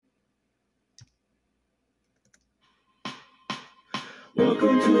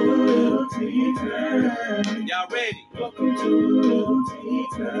Welcome to Lil Tea Time. Y'all ready? Welcome to Lil Tea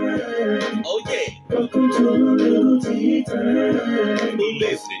Time. Oh yeah. Welcome to Lil Tea Time. Who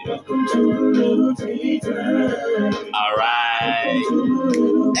listening? Welcome to Lil Tea Time. All right. Welcome to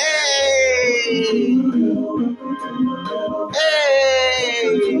Lil Hey.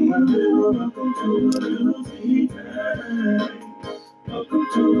 Hey. Welcome to Lil Tea Time. Welcome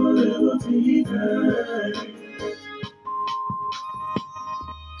to Lil Tea Time.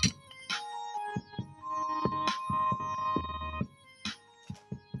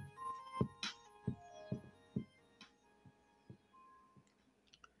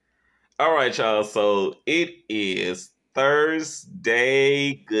 All right, y'all. So it is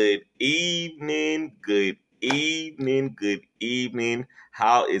Thursday. Good evening. Good evening. Good evening.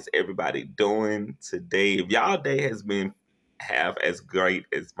 How is everybody doing today? If y'all day has been half as great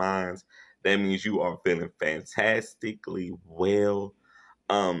as mine's, that means you are feeling fantastically well.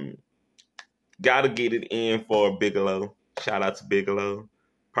 Gotta get it in for Bigelow. Shout out to Bigelow.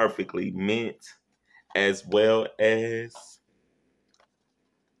 Perfectly Mint, as well as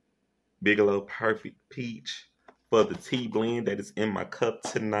Bigelow Perfect Peach for the tea blend that is in my cup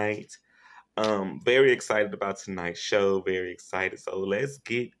tonight. Very excited about tonight's show. Very excited. So let's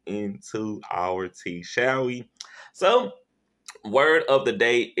get into our tea, shall we? So, word of the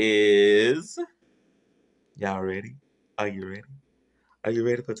day is... Y'all ready? Are you ready? Are you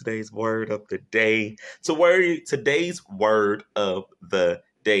ready for today's word of the day? Today's word of the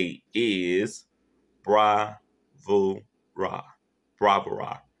day is bravura.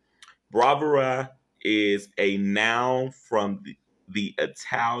 Bravura. Bravura is a noun from the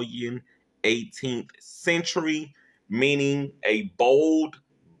Italian 18th century, meaning a bold,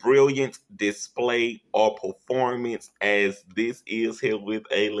 brilliant display or performance, as this is here with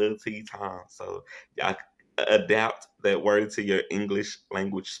a Lil Tea Time. So y'all adapt that word to your English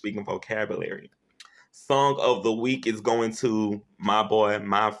language speaking vocabulary. Song of the week is going to my boy,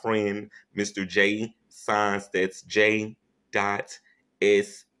 my friend, Mr. J Signs. That's J.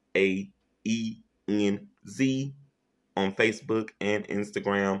 SAENZ on Facebook and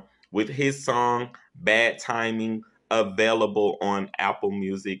Instagram with his song Bad Timing, available on Apple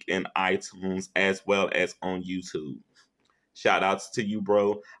Music and iTunes as well as on YouTube. Shout outs to you,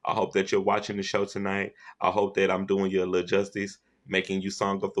 bro. I hope that you're watching the show tonight. I hope that I'm doing you a little justice, making you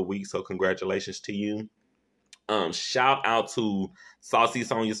Song of the Week. So congratulations to you. Shout out to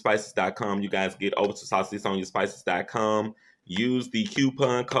SaucySoniaSpices.com. You guys get over to SaucySoniaSpices.com. Use the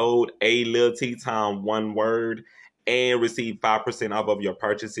coupon code ALilTeaTime, one word, and receive 5% off of your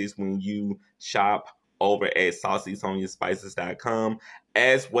purchases when you shop over at SaucySoniaSpices.com,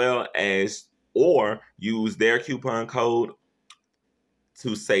 as well as, or use their coupon code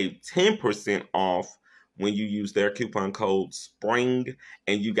to save 10% off when you use their coupon code SPRING,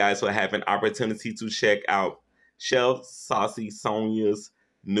 and you guys will have an opportunity to check out Chef Saucy Sonia's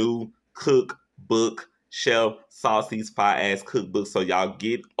new cookbook, Chef Saucy's Fire-Ass Cookbook. So y'all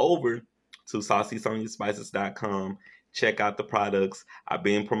get over to SaucySoniaSpices.com. Check out the products. I've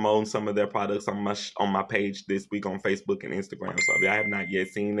been promoting some of their products on my page this week on Facebook and Instagram. So if y'all have not yet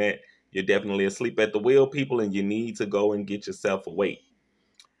seen that, you're definitely asleep at the wheel, people, and you need to go and get yourself awake.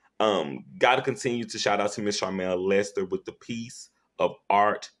 Got to continue to shout out to Miss Charmel Lester with the piece of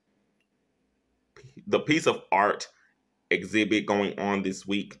art exhibit going on this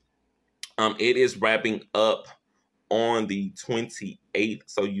week. It is wrapping up on the 28th,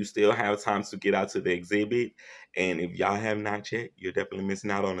 so you still have time to get out to the exhibit. And if y'all have not yet, you're definitely missing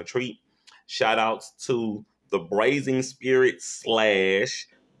out on a treat. Shout outs to the Brazen Spirit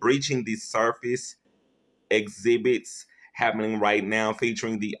 / Breaching the Surface exhibits happening right now,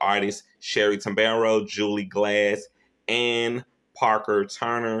 featuring the artists Sherry Tambero, Julie Glass, and Parker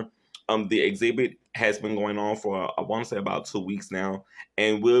Turner. The exhibit has been going on for, I want to say, about 2 weeks now,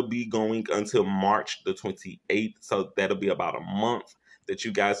 and will be going until March the 28th. So that'll be about a month that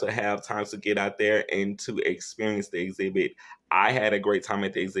you guys will have time to get out there and to experience the exhibit. I had a great time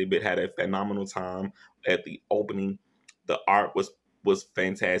at the exhibit, had a phenomenal time at the opening. The art was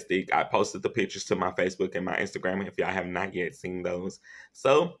fantastic. I posted the pictures to my Facebook and my Instagram if y'all have not yet seen those.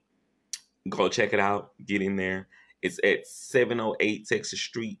 So go check it out. Get in there. It's at 708 Texas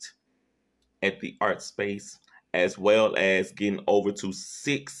Street at the Art Space, as well as getting over to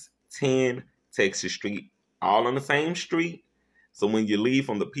 610 Texas Street, all on the same street. So when you leave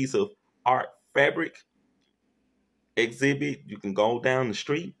from the piece of art fabric exhibit, you can go down the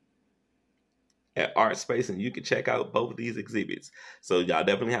street at Art Space and you can check out both of these exhibits. So y'all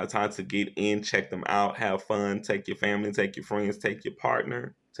definitely have time to get in, check them out, have fun, take your family, take your friends, take your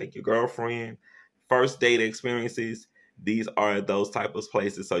partner, take your girlfriend. First date experiences, These are those type of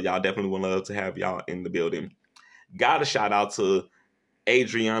places. So y'all definitely would love to have y'all in the building. Got a shout out to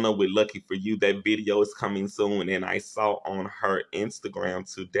Adriana with Lucky For You. That video is coming soon. And I saw on her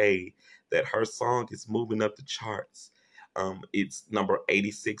Instagram today that her song is moving up the charts. It's number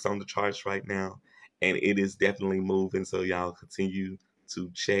 86 on the charts right now. And it is definitely moving. So y'all continue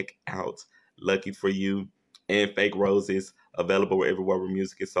to check out Lucky For You and Fake Roses, available everywhere where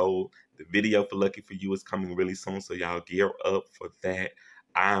music is sold. The video for Lucky For You is coming really soon. So y'all gear up for that.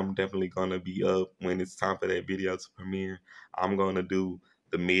 I'm definitely going to be up when it's time for that video to premiere. I'm going to do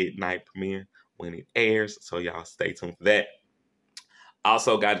the midnight premiere when it airs. So y'all stay tuned for that.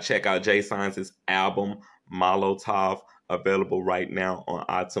 Also got to check out Jay Science's album, Molotov, available right now on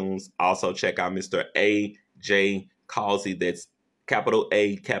iTunes. Also check out Mr. A.J. Causey. That's capital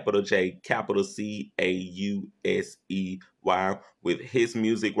A, capital J, capital C-A-U-S-E-Y. With his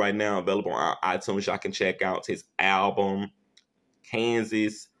music right now available on iTunes. Y'all can check out his album,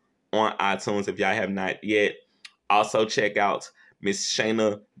 Kansas, on iTunes if y'all have not yet. Also check out Miss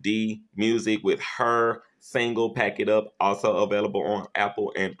Shayna D music with her single Pack It Up, also available on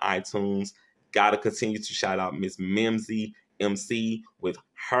Apple and iTunes. Gotta continue to shout out Miss Mimsy MC with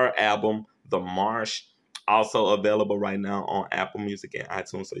her album The Marsh, also available right now on Apple Music and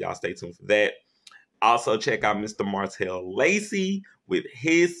iTunes, so y'all stay tuned for that. Also check out Mr. Martell Lacey with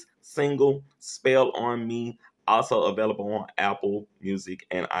his single Spell On Me, also available on Apple Music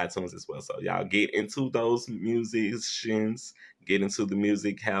and iTunes as well. So y'all get into those musicians, get into the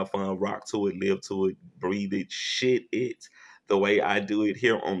music, have fun, rock to it, live to it, breathe it, shit it, the way I do it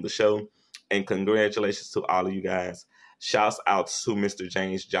here on the show. And congratulations to all of you guys. Shouts out to Mr.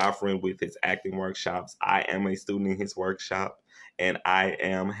 James Joffrin with his acting workshops. I am a student in his workshop, and I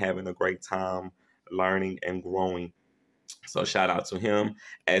am having a great time learning and growing. So shout out to him,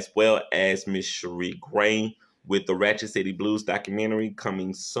 as well as Miss Cherie Gray with the Ratchet City Blues documentary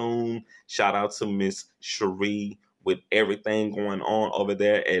coming soon. Shout out to Miss Cherie with everything going on over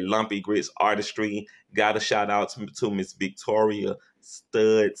there at Lumpy Grits Artistry. Got a shout out to Miss Victoria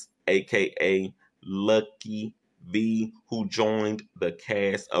Studs, aka Lucky V, who joined the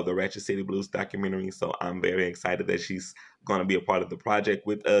cast of the Ratchet City Blues documentary. So I'm very excited that she's going to be a part of the project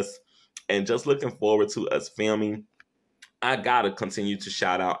with us. And just looking forward to us filming. I gotta continue to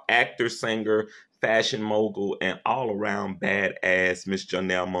shout out actor, singer, fashion mogul, and all-around badass Miss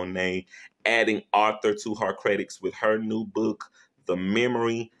Janelle Monáe, adding Arthur to her credits with her new book, The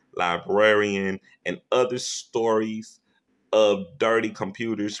Memory Librarian, and Other Stories of Dirty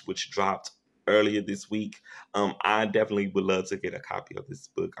Computers, which dropped earlier this week. I definitely would love to get a copy of this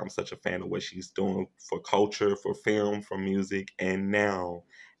book. I'm such a fan of what she's doing for culture, for film, for music, and now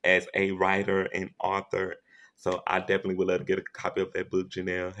as a writer and author. So I definitely would love to get a copy of that book,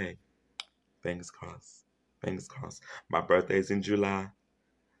 Janelle. Hey, fingers crossed. Fingers crossed. My birthday is in July.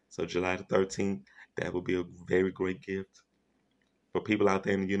 So July the 13th, that would be a very great gift. For people out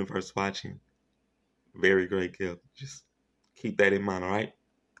there in the universe watching, very great gift. Just keep that in mind, all right?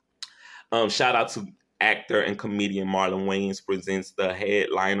 Shout out to actor and comedian Marlon Wayans presents The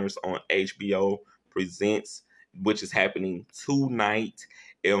Headliners on HBO Presents, which is happening tonight.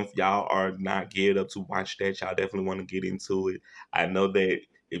 If y'all are not geared up to watch that, y'all definitely want to get into it. I know that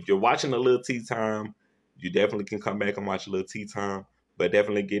if you're watching a Lil Tea Time, you definitely can come back and watch Lil Tea Time, but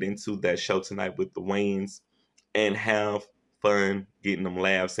definitely get into that show tonight with the Wayans and have fun getting them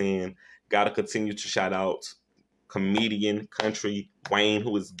laughs in. Gotta continue to shout out comedian Country Wayne,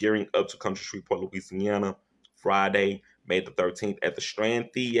 who is gearing up to come to Shreveport, Louisiana, Friday, May the 13th at the Strand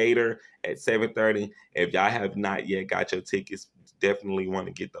Theater at 7:30. If y'all have not yet got your tickets, definitely want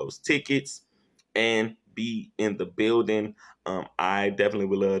to get those tickets and be in the building. I definitely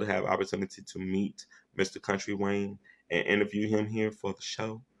would love to have opportunity to meet Mr. Country Wayne and interview him here for the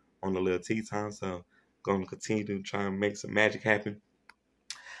show on the Lil Tea Time. So going to continue to try and make some magic happen.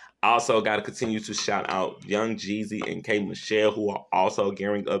 Also, got to continue to shout out Young Jeezy and K. Michelle, who are also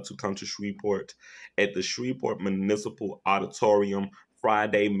gearing up to come to Shreveport at the Shreveport Municipal Auditorium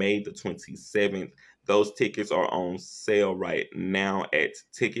Friday, May the 27th. Those tickets are on sale right now at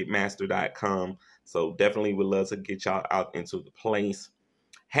Ticketmaster.com. So definitely would love to get y'all out into the place.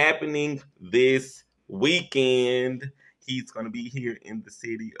 Happening this weekend, he's going to be here in the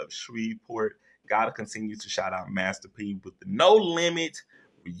city of Shreveport. Got to continue to shout out Master P with the No Limit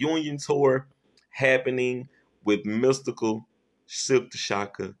reunion tour happening with Mystical, Silk the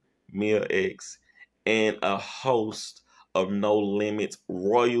Shaka, Mia X, and a host of No Limit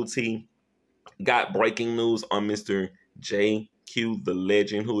royalty. Got breaking news on Mr. JQ the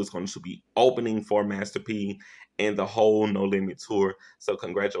Legend, who is going to be opening for Master P and the whole No Limit tour. So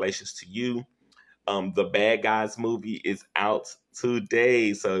congratulations to you. The Bad Guys movie is out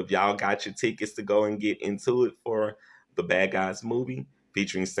today. So if y'all got your tickets to go and get into it for the Bad Guys movie,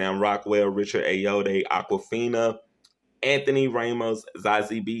 featuring Sam Rockwell, Richard Ayoade, Aquafina, Anthony Ramos,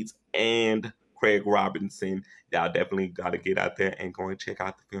 Zazie Beetz, and Craig Robinson. Y'all definitely got to get out there and go and check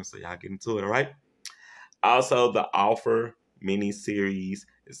out the film so y'all get into it, all right? Also, the Offer miniseries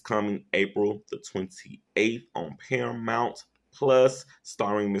is coming April the 28th on Paramount Plus,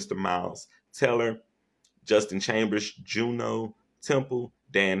 starring Mr. Miles Teller, Justin Chambers, Juno Temple,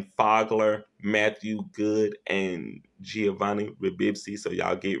 Dan Fogler, Matthew Good, and Giovanni Ribisi. So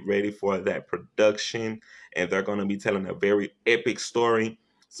y'all get ready for that production. And they're going to be telling a very epic story.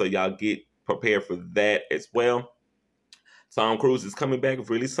 So y'all get prepared for that as well. Tom Cruise is coming back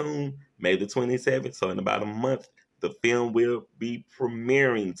really soon, May the 27th. So in about a month, the film will be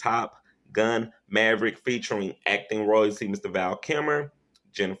premiering. Top Gun Maverick, featuring acting royalty Mr. Val Kilmer,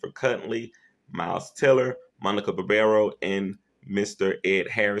 Jennifer Connelly, Miles Teller, Monica Barbero, and Mr. Ed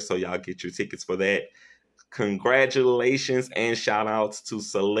Harris. So y'all get your tickets for that. Congratulations and shout outs to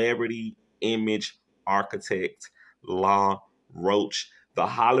celebrity image architect Law Roach. The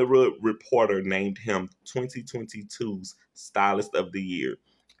Hollywood Reporter named him 2022's Stylist of the Year.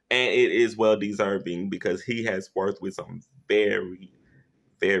 And it is well deserving because he has worked with some very,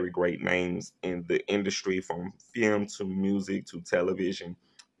 very great names in the industry, from film to music to television.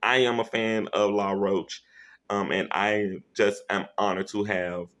 I am a fan of Law Roach, and I just am honored to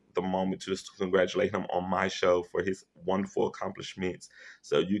have the moment just to congratulate him on my show for his wonderful accomplishments.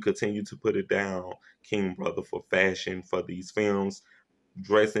 So you continue to put it down, King Brother, for fashion, for these films,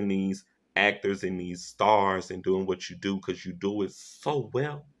 dressing these actors and these stars and doing what you do, because you do it so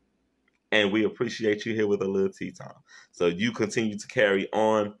well. And we appreciate you here with a Lil Tea Time. So you continue to carry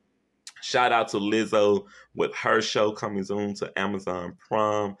on. Shout out to Lizzo with her show coming soon to Amazon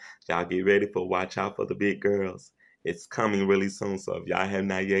Prime. Y'all get ready for Watch Out for the Big Girls. It's coming really soon. So if y'all have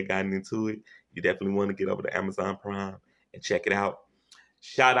not yet gotten into it, you definitely want to get over to Amazon Prime and check it out.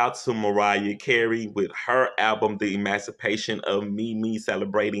 Shout out to Mariah Carey with her album, The Emancipation of Me,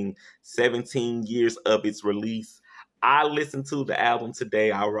 celebrating 17 years of its release. I listened to the album today.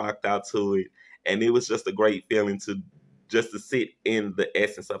 I rocked out to it. And it was just a great feeling to sit in the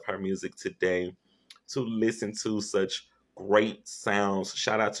essence of her music today, to listen to such great sounds.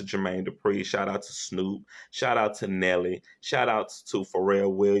 Shout out to Jermaine Dupri. Shout out to Snoop. Shout out to Nelly. Shout out to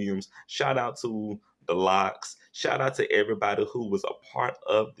Pharrell Williams. Shout out to The Lox. Shout out to everybody who was a part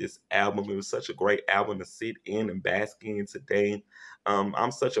of this album. It was such a great album to sit in and bask in today.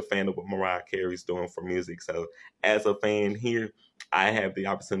 I'm such a fan of what Mariah Carey's doing for music. So as a fan here, I have the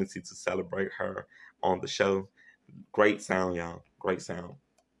opportunity to celebrate her on the show. Great sound, y'all. Great sound.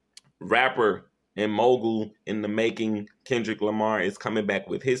 Rapper and mogul in the making, Kendrick Lamar, is coming back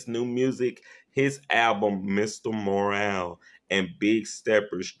with his new music. His album, Mr. Morale and Big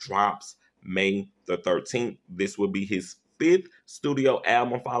Steppers, drops May the 13th. This will be his 5th studio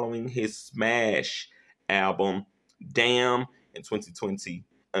album following his smash album, Damn, in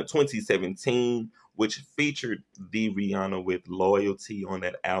 2017, which featured the Rihanna with Loyalty on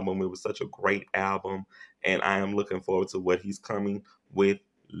that album. It was such a great album, and I am looking forward to what he's coming with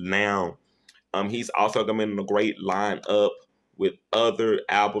now. He's also coming in a great lineup with other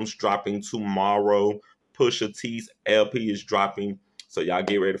albums dropping tomorrow. Pusha T's LP is dropping, so y'all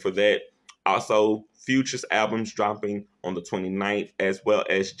get ready for that. Also, Future's album's dropping on the 29th, as well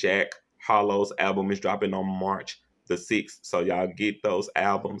as Jack Harlow's album is dropping on March the 6th. So y'all get those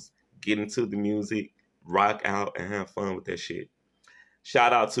albums, get into the music, rock out, and have fun with that shit.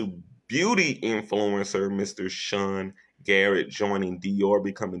 Shout out to beauty influencer Mr. Sean Garrett joining Dior,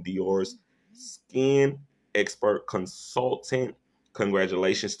 becoming Dior's skin expert consultant.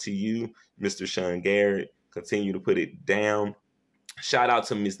 Congratulations to you, Mr. Sean Garrett. Continue to put it down. Shout out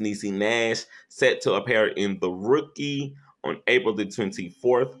to Miss Niecy Nash, set to appear in The Rookie on April the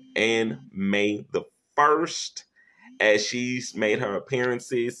 24th and May the 1st, as she's made her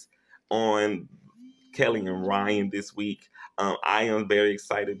appearances on Kelly and Ryan this week. I am very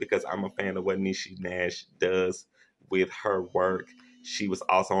excited because I'm a fan of what Niecy Nash does with her work. She was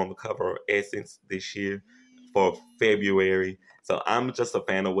also on the cover of Essence this year for February. So I'm just a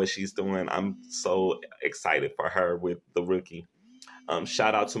fan of what she's doing. I'm so excited for her with The Rookie.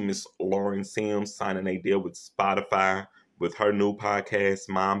 Shout out to Miss Lauren Sims signing a deal with Spotify with her new podcast,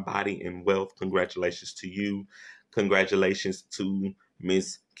 Mind, Body, and Wealth. Congratulations to you. Congratulations to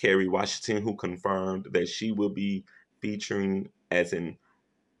Miss Kerry Washington, who confirmed that she will be featuring as in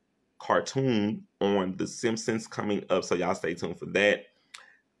cartoon on The Simpsons coming up. So y'all stay tuned for that.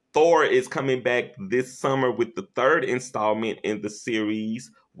 Thor is coming back this summer with the 3rd installment in the series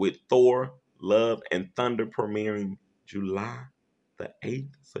with Thor, Love and Thunder premiering July the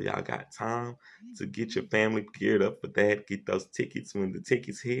 8th. So y'all got time to get your family geared up for that. Get those tickets when the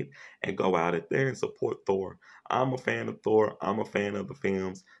tickets hit and go out there and support Thor. I'm a fan of Thor. I'm a fan of the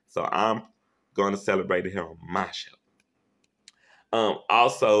films. So I'm going to celebrate it here on my show.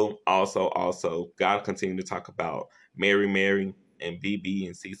 Also, gotta continue to talk about Mary and BB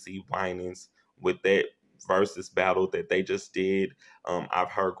and CC Winans with that versus battle that they just did. I've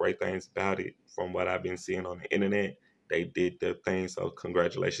heard great things about it from what I've been seeing on the internet. They did their thing, so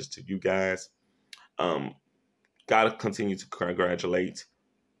congratulations to you guys. Gotta continue to congratulate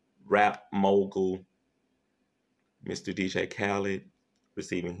rap mogul Mr. DJ Khaled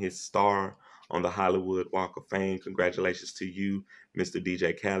receiving his star on the Hollywood Walk of Fame. Congratulations to you, Mr.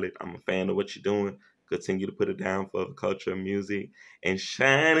 DJ Khaled. I'm a fan of what you're doing. Continue to put it down for the culture of music and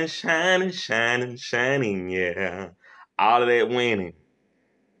shining, shining, shining, shining. Yeah, all of that winning.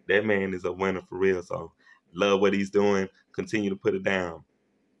 That man is a winner for real. So love what he's doing. Continue to put it down.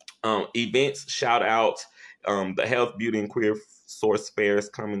 Events, shout out the Health, Beauty, and Queer Source Fair is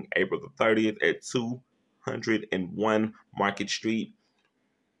coming April the 30th at 201 Market Street.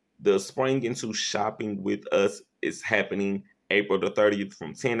 The Spring into Shopping with Us is happening April the 30th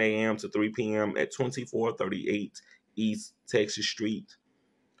from 10 a.m. to 3 p.m. at 2438 East Texas Street.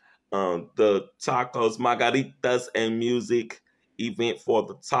 The Tacos, Margaritas, and Music event for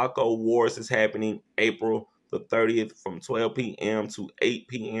the Taco Wars is happening April the 30th from 12 p.m. to 8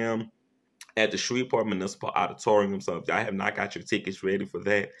 p.m. at the Shreveport Municipal Auditorium. So if y'all have not got your tickets ready for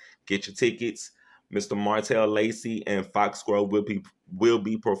that, get your tickets. Mr. Martell Lacey and Foxgrove will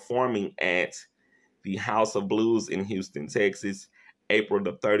be performing at the House of Blues in Houston, Texas, April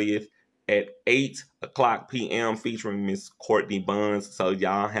the 30th at 8 o'clock p.m. featuring Miss Courtney Buns. So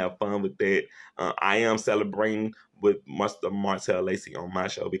y'all have fun with that. I am celebrating with Mr. Martell Lacey on my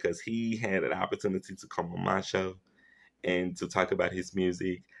show because he had an opportunity to come on my show and to talk about his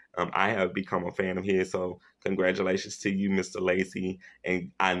music. I have become a fan of his, so congratulations to you, Mr. Lacey.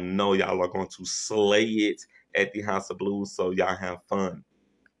 And I know y'all are going to slay it at the House of Blues, so y'all have fun.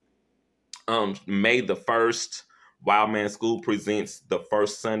 May the 1st, Wild Man School presents The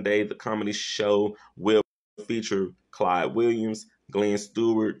First Sunday. The comedy show will feature Clyde Williams, Glenn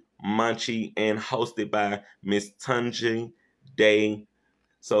Stewart, Munchie, and hosted by Miss Tunji Day.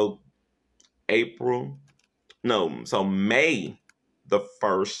 So May the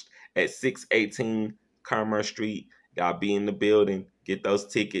 1st at 618 Commerce Street. Y'all be in the building. Get those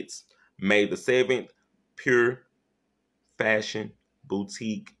tickets. May the 7th, Pure Fashion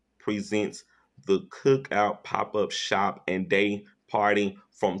Boutique presents the Cookout Pop-Up Shop and Day Party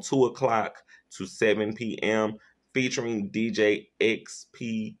from 2 o'clock to 7 p.m. featuring DJ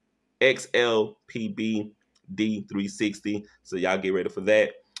XLPB D360. So y'all get ready for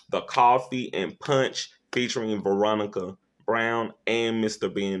that. The Coffee and Punch featuring Veronica Brown and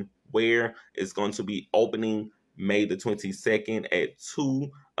Mr. Ben Ware is going to be opening May the 22nd at 2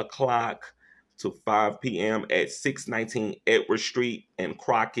 o'clock to 5 p.m. at 619 Edward Street in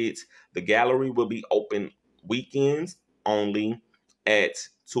Crockett. The gallery will be open weekends only at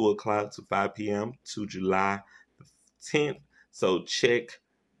 2 o'clock to 5 p.m. to July 10th. So check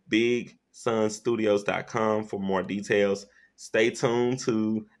BigSunStudios.com for more details. Stay tuned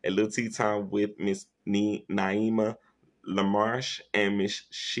to A Lil Tea Time with Miss Naima Lamarche and Miss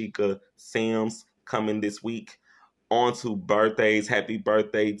Sheikah Sims coming this week. On to birthdays. Happy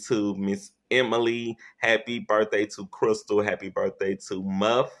birthday to Miss Emily. Happy birthday to Crystal. Happy birthday to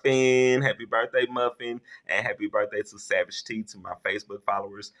Muffin. Happy birthday, Muffin. And happy birthday to Savage T, to my Facebook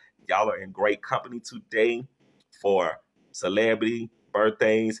followers. Y'all are in great company today for celebrity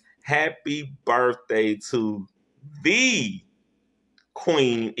birthdays. Happy birthday to the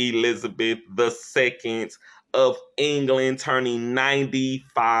Queen Elizabeth II of England, turning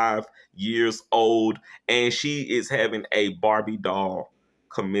 95 years old, and she is having a Barbie doll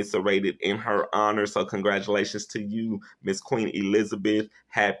commiserated in her honor. So congratulations to you, Miss Queen Elizabeth.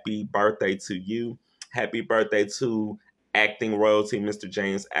 Happy birthday to you. Happy birthday to acting royalty, Mr.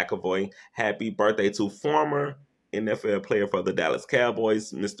 James McAvoy. Happy birthday to former NFL player for the Dallas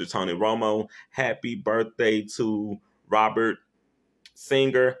Cowboys, Mr. Tony Romo. Happy birthday to Robert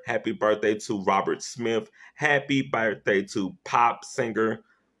Singer. Happy birthday to Robert Smith. Happy birthday to pop singer,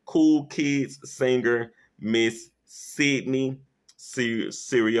 Cool Kids singer, Miss Sydney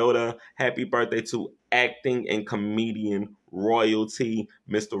Siriota. Happy birthday to acting and comedian royalty,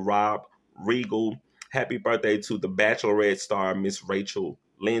 Mr. Rob Regal. Happy birthday to the Bachelorette star, Miss Rachel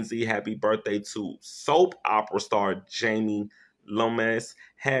Lindsay. Happy birthday to soap opera star Jamie Lomas.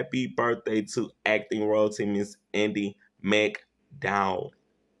 Happy birthday to acting royalty, Miss Andy McDowell.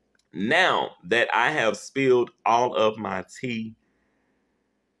 Now that I have spilled all of my tea,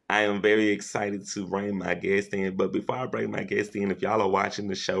 I am very excited to bring my guest in. But before I bring my guest in, if y'all are watching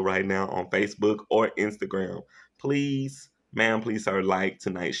the show right now on Facebook or Instagram, please, ma'am, please, sir, like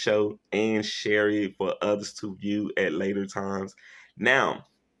tonight's show and share it for others to view at later times. Now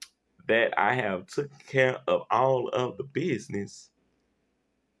that I have taken care of all of the business,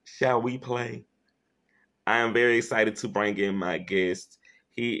 shall we play? I am very excited to bring in my guest.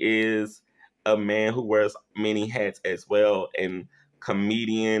 He is a man who wears many hats as well, and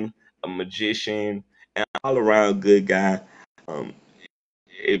comedian, a magician, and all around good guy. Um,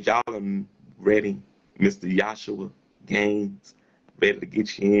 if y'all are ready, Mr. Yoshua Gains, ready to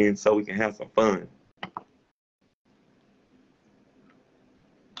get you in so we can have some fun.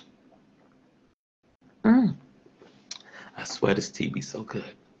 I swear this tea be so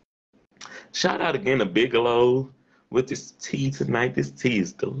good. Shout out again to Bigelow with this tea tonight. This tea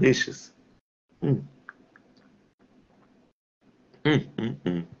is delicious. Mm. Mm, mm,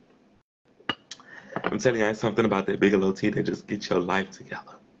 mm. I'm telling you, there's something about that Bigelow tea that just gets your life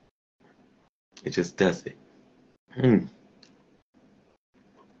together. It just does it. Mm.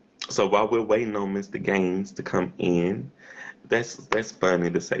 So while we're waiting on Mr. Gaines to come in, that's funny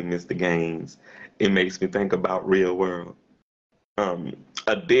to say Mr. Gaines. It makes me think about real world.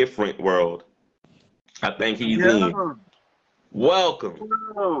 A different world. I think he's in. Welcome.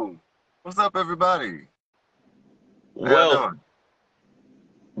 Hello. What's up, everybody? Welcome.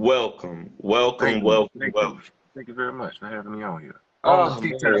 Welcome. Thank Welcome. you. Thank you very much for having me on here. Oh, Tea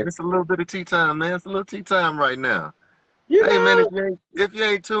man. time. It's a little bit of tea time, man. It's a little tea time right now. You Hey, man, know? if you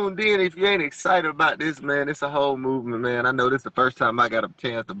ain't tuned in, if you ain't excited about this, man, it's a whole movement, man. I know this is the first time I got a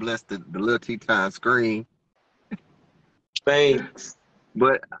chance to bless the Lil Tea Time screen, Thanks.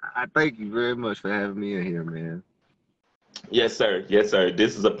 but I thank you very much for having me in here, man. Yes, sir. Yes, sir.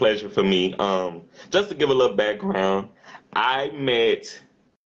 This is a pleasure for me. Just to give a little background, I met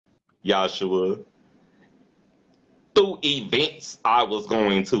Yoshua through events I was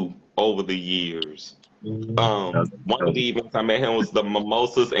going to over the years. One of the events I met him was the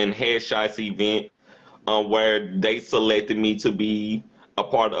Mimosas and Headshots event, where they selected me to be a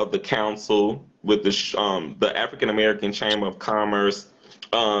part of the council with the African American Chamber of Commerce.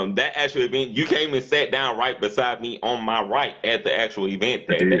 That actual event, you came and sat down right beside me on my right at the actual event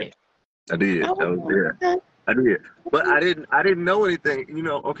that day. I did. I was there. I did. But I didn't know anything,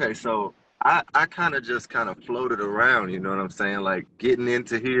 okay, so I kind of just floated around, you know what I'm saying? Like getting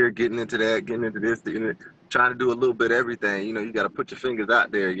into here, getting into that, getting into this, trying to do a little bit of everything. You got to put your fingers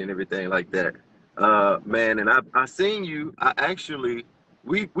out there and everything like that. Man, and I seen you.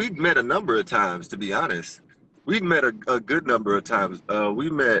 We've met a number of times, to be honest. We've met a good number of times. We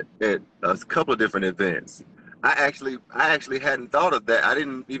met at a couple of different events. I actually hadn't thought of that. I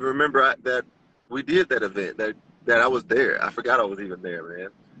didn't even remember that we did that event, that I was there. I forgot I was even there, man.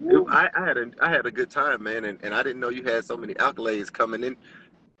 I had a good time, man, and I didn't know you had so many accolades coming in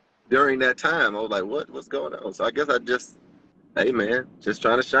during that time. I was like, what's going on? So I guess hey, man, just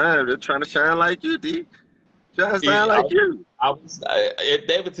trying to shine like you, D. Trying to shine like you. At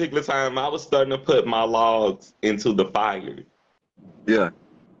that particular time, I was starting to put my logs into the fire. Yeah.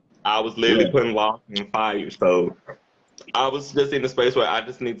 I was literally putting logs in fire. So I was just in the space where I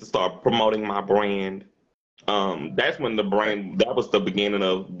just need to start promoting my brand. That's when that was the beginning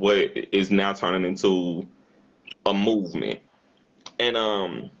of what is now turning into a movement. And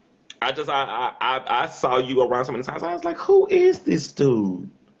I saw you around so many times. I was like, who is this dude?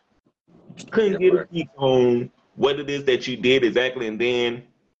 Couldn't get a peek on what it is that you did exactly. And then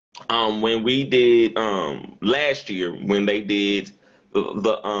when we did last year, when they did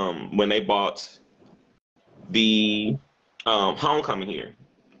when they bought the homecoming here,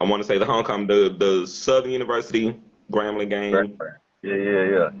 I want to say the homecoming, the Southern University Grambling game.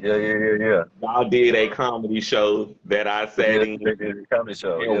 Yeah. Y'all did a comedy show that I sat in. Comedy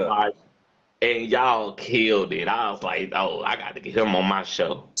show, and watched, and y'all killed it. I was like, oh, I got to get him on my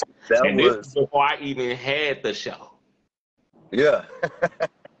show. This was before I even had the show. Yeah.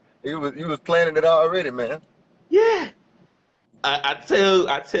 You was planning it already, man. Yeah. I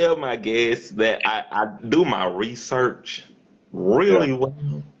tell my guests that I do my research really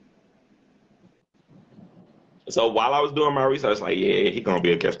well. So while I was doing my research, like, yeah, he's gonna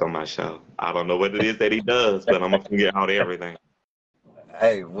be a guest on my show. I don't know what it is that he does, but I'm gonna figure out everything.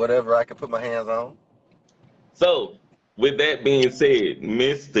 Hey, whatever I can put my hands on. So with that being said,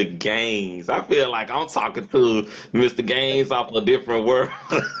 Mr. Gaines, I feel like I'm talking to Mr. Gaines off a different world.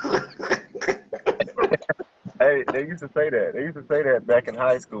 Hey, they used to say that. They used to say that back in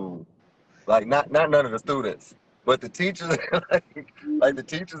high school. Like not none of the students, But the teachers, like the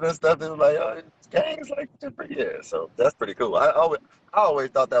teachers and stuff, they were like, oh, it's Gains, like different. Yeah, so that's pretty cool. I always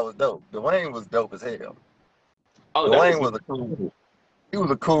thought that was dope. Dwayne was dope as hell. Oh, that was Dwayne was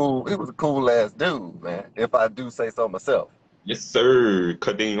a cool. He was a cool ass dude, man. If I do say so myself. yes, sir.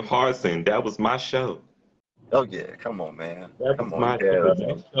 Kadeem Harson. That was my show. Oh yeah, come on, man. That Come was on, my you show. had us.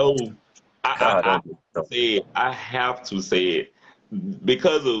 That show. God, I say it. I have to say it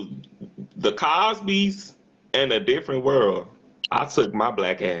because of the Cosbys and a different world. I took my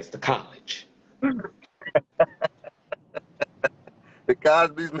black ass to college. the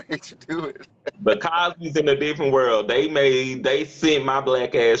Cosby's made you do it. The Cosbys in a different world. They sent my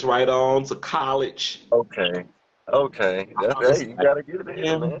black ass right on to college. Okay, okay. I Hey, was you like, gotta get it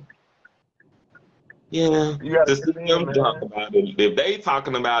in, man, man. yeah. You gotta To get see it in, them talk man. about it. If they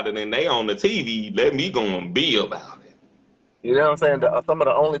talking about it and they on the TV, let me go and be about it. You know what I'm saying? Some of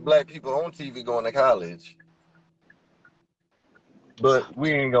the only black people on TV going to college. But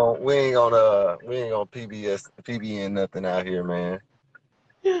we ain't gonna PBN nothing out here, man.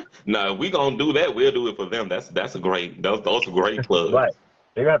 Yeah. No, we gonna do that. We'll do it for them. That's a great. Those are great plugs. Right.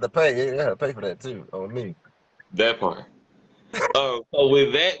 They got to pay. They got to pay for that too. On me. That part. So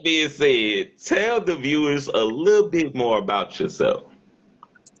with that being said, tell the viewers a little bit more about yourself.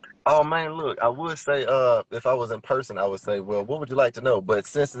 Oh man, look, I would say, if I was in person, I would say, well, what would you like to know? But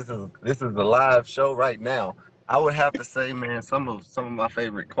since this is a live show right now, I would have to say, man, some of my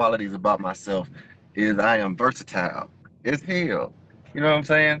favorite qualities about myself is I am versatile. It's hell. You know what I'm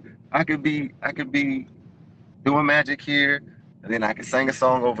saying? I could be doing magic here, and then I can sing a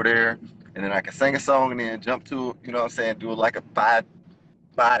song over there, and then I can sing a song and then jump to, you know what I'm saying, do like a 5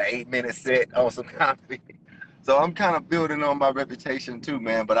 to 8 minute set on some comedy. So I'm kind of building on my reputation too,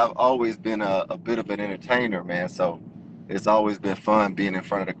 man. But I've always been a bit of an entertainer, man. So it's always been fun being in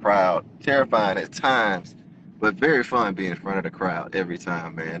front of the crowd. Terrifying at times, but very fun being in front of the crowd every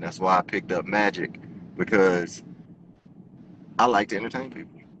time, man. That's why I picked up magic, because I like to entertain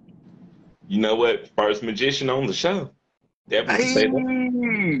people. You know what? First magician on the show. Definitely say that.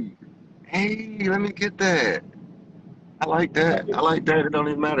 Hey, hey, let me get that. I like that. I like that. It don't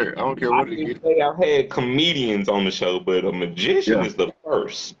even matter. I don't care I what it didn't is. say I've had comedians on the show, but a magician Yeah. is the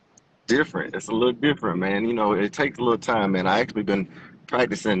first. Different. It's a little different, man. You know, it takes a little time, man. I actually been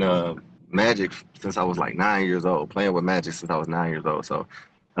practicing magic since I was like 9 years old, playing with magic since I was 9 years old. So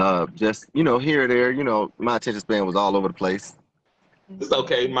just, here or there, my attention span was all over the place. It's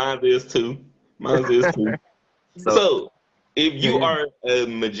okay. Mine is too. Mine is too. So So, if yeah, you yeah. are a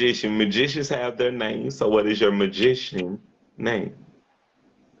magician, magicians have their names. So, what is your magician name?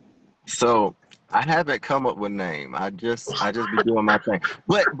 So I haven't come up with a name. I just be doing my thing.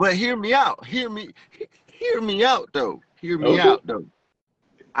 But hear me out. Hear me out though. Hear me Okay. out though.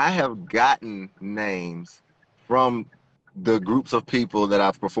 I have gotten names from the groups of people that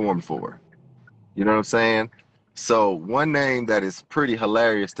I've performed for. You know what I'm saying? So one name that is pretty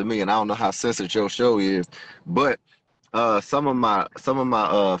hilarious to me, and I don't know how censored your show is, but some of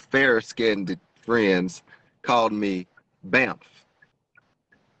my fair skinned friends called me Bamf.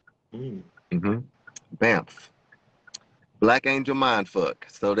 Mm. hmm Bamf. Black Angel Mindfuck.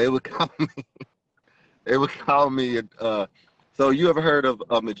 So they would call me so you ever heard of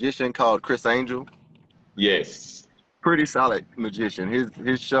a magician called Chris Angel? Yes. Pretty solid magician.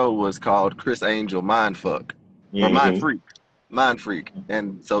 His show was called Chris Angel Mindfuck, or Mind Hmm. Freak, Mind Freak,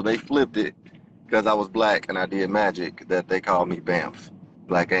 and so they flipped it because I was black and I did magic, that they called me Bamf,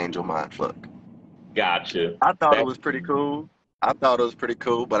 Black Angel Mindfuck. Gotcha. I thought it That's was pretty cool.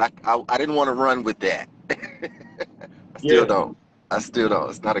 But I didn't want to run with that. I still yeah. don't. I still don't.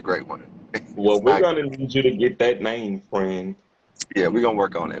 It's not a great one. Well, It's we're not. gonna need you to get that name, friend. Yeah, we're gonna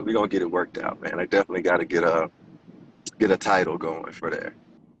work on it. We're gonna get it worked out, man. I definitely got to get a title going for that.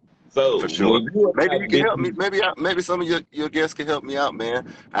 So For sure. when you Maybe have you can this, help me. Maybe some of your guests can help me out,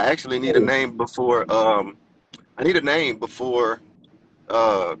 man. I actually need a name before. I need a name before.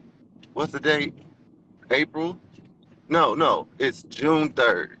 Uh, what's the date? April? No, no. It's June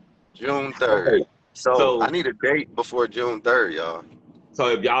 3rd. June 3rd. okay. So I So need a date before June 3rd, y'all. so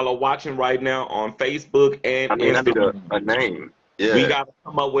if y'all are watching right now on Facebook and I mean, I need Instagram, a name. we Yeah. gotta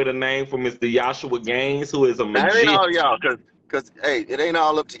come up with a name for Mr. Yoshua Gains, who is a Now it ain't magician. all y'all, cause hey, it ain't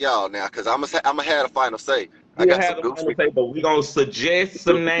all up to y'all now, cause I'ma have a final say. I We'll got have some the final goofy, say, but we're gonna suggest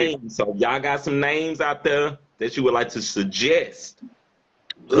some goofy people. names. So if y'all got some names out there that you would like to suggest,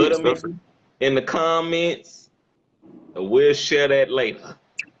 put Please them feel free. in the comments, and we'll share that later.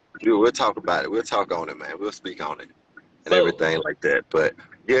 Dude, we'll talk about it. We'll talk on it, man. We'll speak on it and So everything like that. But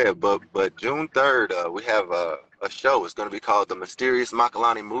yeah, but June 3rd, we have a show. It's gonna be called the Mysterious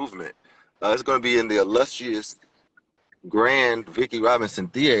Makalani Movement. It's gonna be in the illustrious Grand Vicki Robinson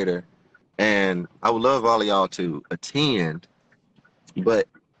Theater, and I would love all of y'all to attend, but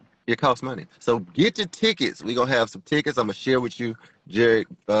it costs money. So get your tickets. We're gonna have some tickets. I'm gonna share with you, Jared,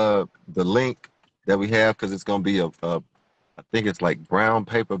 the link that we have, because it's gonna be I think it's like brown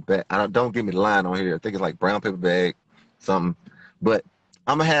paper bag. Don't give me the line on here. I think it's like brown paper bag, something. But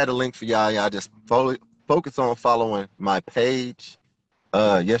I'm gonna have the link for y'all. Y'all just focus on following my page,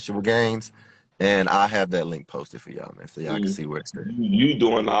 Yoshua Gains, and I have that link posted for y'all, man, so y'all can see where it's at. You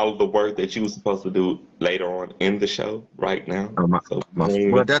doing all of the work that you were supposed to do later on in the show right now. Well,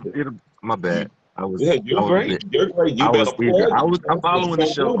 my bad. Yeah, you're great. You're great. You better plug. I'm following the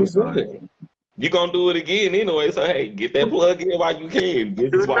show. I'm sorry. You're gonna do it again anyway. So hey, get that plug in while you can.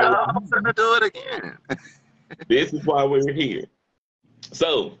 This is why I'm gonna do it again. This is why we're here.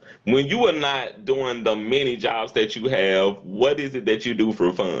 So when you are not doing the many jobs that you have, what is it that you do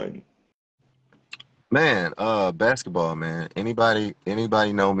for fun? Man, basketball, man. Anybody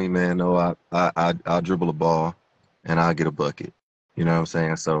know me, man? Know I'll dribble a ball and I'll get a bucket. You know what I'm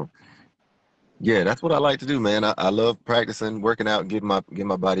saying? So yeah, that's what I like to do, man. I love practicing, working out, getting my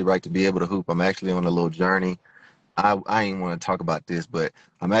body right to be able to hoop. I'm actually on a little journey. I ain't want to talk about this, but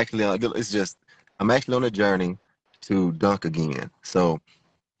I'm actually on a journey to dunk again. So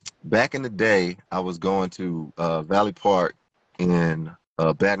back in the day, I was going to Valley Park in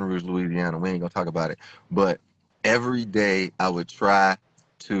Baton Rouge, Louisiana. We ain't gonna talk about it, but every day I would try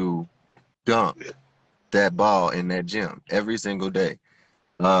to dunk that ball in that gym every single day.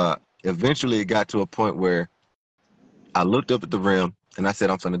 Eventually, it got to a point where I looked up at the rim and I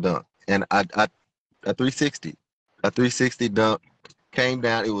said, "I'm finna dunk," and I a 360 dunk came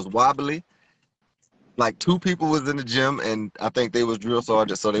down. It was wobbly. Like 2 people was in the gym, and I think they was drill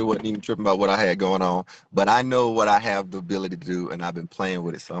sergeants, so they wasn't even tripping about what I had going on. But I know what I have the ability to do, and I've been playing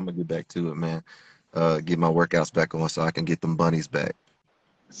with it, so I'm gonna get back to it, man. Get my workouts back on so I can get them bunnies back.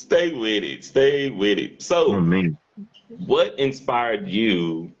 Stay with it. Stay with it. So, man. What inspired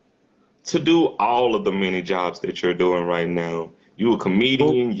you to do all of the many jobs that you're doing right now? You a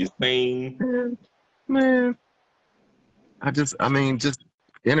comedian, you sing. Man, just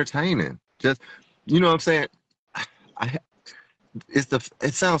entertaining. Just, you know what I'm saying? I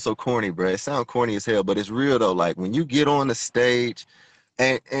it sounds so corny, bro. It sounds corny as hell, but it's real though. Like when you get on the stage,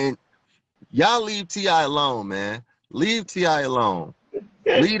 and y'all leave T.I. alone, man. Leave T.I. alone.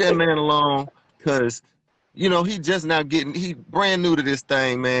 Leave that man alone, cause he just now he brand new to this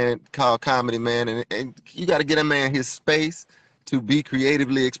thing, man, called comedy, man, and you got to get a man his space to be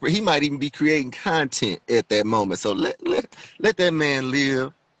creatively expressed. He might even be creating content at that moment. So let that man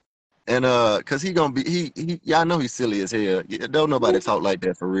live. And cause he gonna be y'all know he's silly as hell. Don't nobody talk like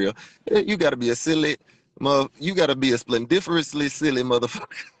that for real. You gotta be a you gotta be a splendiferously silly motherfucker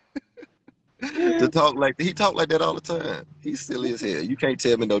to talk like he talk like that all the time. He's silly as hell. You can't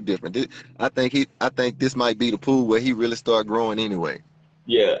tell me no different. I think this might be the pool where he really start growing anyway.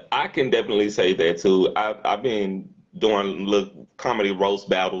 Yeah, I can definitely say that too. I've been doing little comedy roast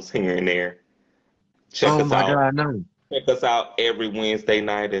battles here and there. Check Oh us my out. God, no. Check us out every Wednesday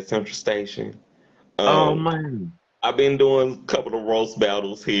night at Central Station. Oh Um, man. I've been doing a couple of roast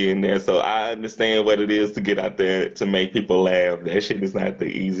battles here and there, so I understand what it is to get out there to make people laugh. That shit is not the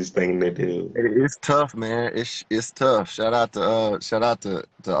easiest thing to do. It's tough, man. It's tough. Shout out to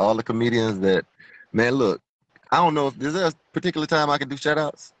all the comedians that, man, look, I don't know if there's a particular time I can do shout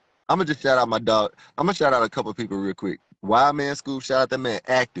outs. I'm gonna just shout out my dog. I'm gonna shout out a couple of people real quick. Wild Man School, shout out that man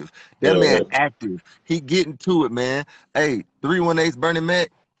active. That man Uh, active. He getting to it, man. Hey, 318 Bernie Mac.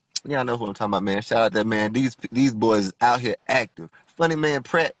 Yeah, I know who I'm talking about, man. Shout out that man. These boys out here active. Funny man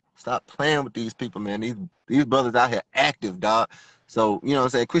Pratt. Stop playing with these people, man. These brothers out here active, dog. So, you know what I'm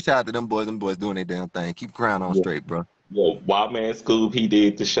saying? Quick shout out to them boys. Them boys doing their damn thing. Keep crying on yeah, straight, bro. yeah, Wild Man Scoob, he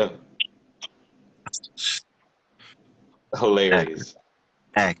did the show. Active. Hilarious.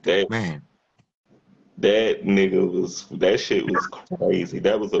 Active. That Man. that shit was crazy.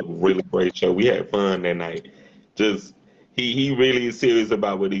 That was a really great show. We had fun that night. Just he really is serious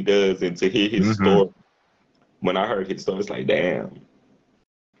about what he does, and to hear his Mm-hmm. story. When I heard his story, it's like, damn.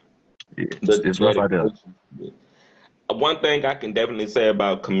 It's rough out there. One thing I can definitely say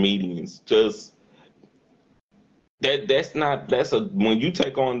about comedians, just that's when you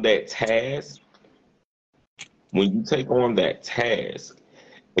take on that task,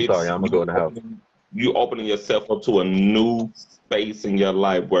 I'm sorry, it's I'm gonna go in the house. you opening yourself up to a new space in your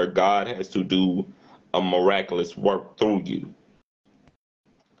life where God has to do a miraculous work through you.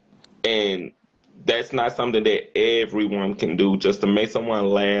 And that's not something that everyone can do. Just to make someone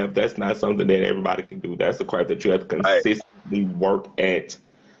laugh, that's not something that everybody can do. That's a craft that you have to consistently work at.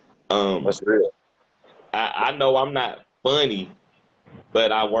 That's real. I know I'm not funny,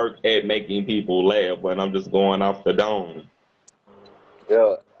 but I work at making people laugh when I'm just going off the dome.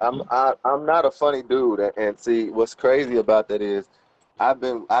 Yeah, I'm not a funny dude, and see what's crazy about that is I've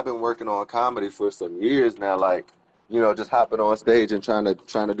been working on comedy for some years now, like just hopping on stage and trying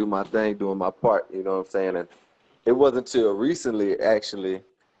to do my thing, doing my part. You know what I'm saying? And it wasn't until recently, actually,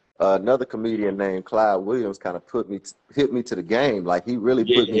 another comedian named Clyde Williams kind of hit me to the game. Like he really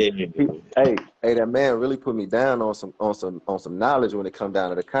put me. Yeah. Hey, that man really put me down on some knowledge when it come down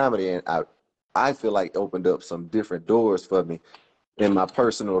to the comedy, and I feel like opened up some different doors for me in my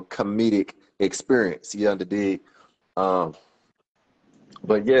personal comedic experience. You underdig? Um,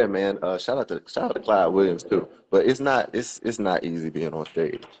 but yeah, man, shout out to Clyde Williams too. But it's not easy being on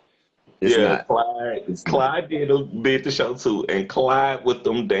stage. It's Yeah, not. Clyde. It's not. Clyde did a bit the show too, and Clyde with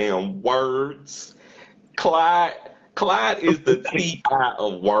them damn words. Clyde. Clyde is the T.I.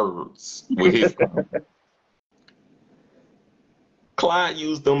 of words with his. Clyde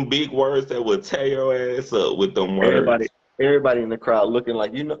used them big words that would tear your ass up with them Everybody, words. everybody in the crowd looking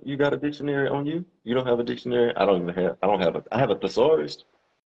like you got a dictionary on you. You don't have a dictionary. I don't have a. I have a thesaurus.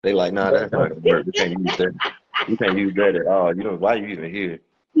 They like, nah, that's not gonna work. We can't use that. We can't use that at all. Why you even here?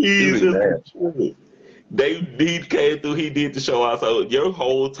 He really Jesus. mad. He came through, he did the show also. Your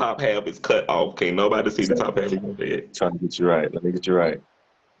whole top half is cut off. Can't nobody see the top half of your head. Trying to get you right. Let me get you right.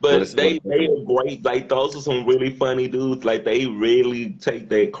 But they are great. Like those are some really funny dudes. Like they really take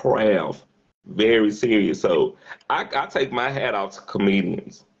their craft very serious. So I take my hat off to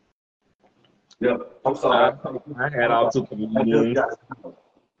comedians. Yeah, I'm I sorry. take my hat I'm off sorry. to I just comedians. got.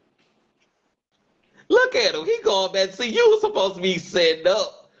 Look at him. He going back. See, you were supposed to be setting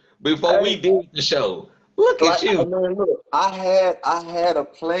up before we Hey, did the show. Look at like, you. man, look, I had a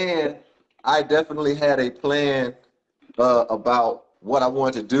plan. I definitely had a plan about what I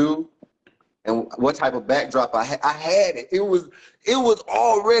wanted to do and what type of backdrop I had. I had it. It was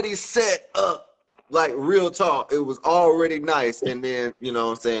already set up. Like real talk, it was already nice. And then, you know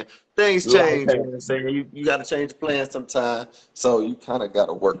what I'm saying, things Life change, you know what I'm happened. saying? You got to change the plan sometime. So you kind of got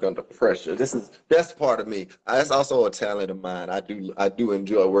to work under pressure. That's part of me. That's also a talent of mine. I do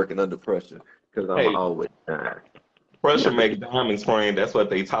enjoy working under pressure because I'm Hey, always tired. pressure makes diamonds, friend. That's what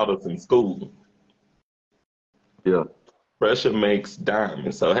they taught us in school. Yeah, Pressure makes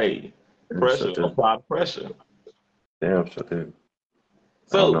diamonds. So hey, damn sure pressure, do. apply pressure. Damn sure do.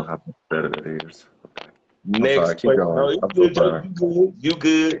 I don't know So how much better that is. I'm sorry. next Keep question. No, going. it's I'm so good, Joe. sorry. You good. You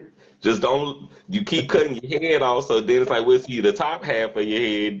good. Just don't you keep cutting your head off, so then it's like we'll see the top half of your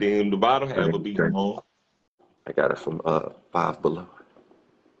head, then the bottom half will be Okay. gone. I got it from Five Below.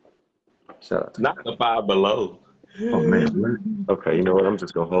 Shout out to Not the five below. Oh man, You what? Okay, you know what? I'm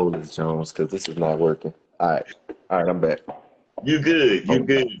just gonna hold this Jones because this is not working. All right, I'm back. good. You Oh,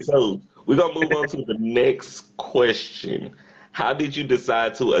 good. So we're gonna move on to the next question. How did you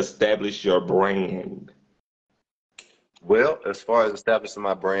decide to establish your brand? well, as far as establishing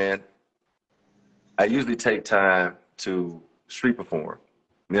my brand, I usually take time to street perform.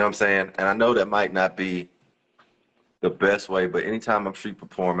 You know what I'm saying? And I know that might not be the best way, but anytime I'm street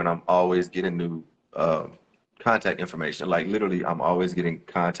performing, I'm always getting new contact information. Like literally, I'm always getting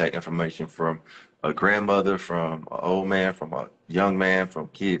contact information from a grandmother, from an old man, from a young man, from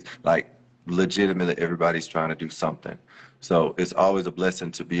kids. Like legitimately, everybody's trying to do something. So it's always a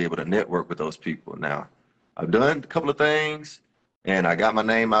blessing to be able to network with those people. Now, I've done a couple of things, and I got my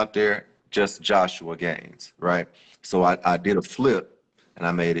name out there, just Joshua Gains, right? So I did a flip, and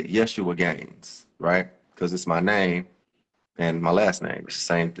I made it Yoshua Gains, right? Because it's my name and my last name. It's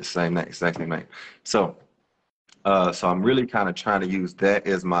the same name, exact same name. So, so I'm really kind of trying to use that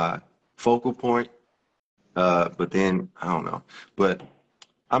as my focal point. But then I don't know. But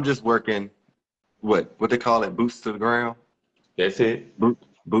I'm just working what they call it, boots to the ground. That's it.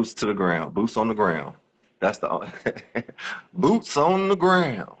 Boots to the ground. Boots on the ground. That's the boots on the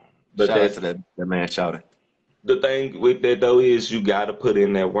ground. But Shout out to that's that man shouting. the thing with that though is you got to put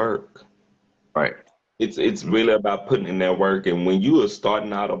in that work. Right. It's really about putting in that work. And when you are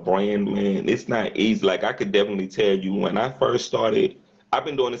starting out a brand, man, it's not easy. Like I could definitely tell you when I first started, I've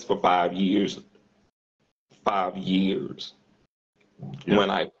been doing this for 5 years. 5 years. Yeah. When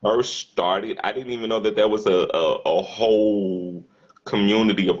I first started, I didn't even know that there was a whole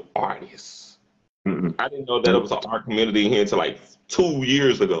community of artists. Mm-mm. I didn't know that it was an art community here until like 2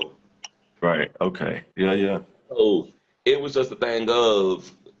 years ago. Right. Okay. Yeah. Yeah. So it was just a thing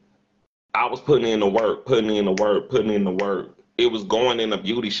of I was putting in the work, putting in the work, putting in the work. It was going into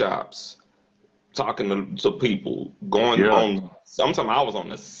beauty shops, talking to people, going Yeah. on. Sometimes I was on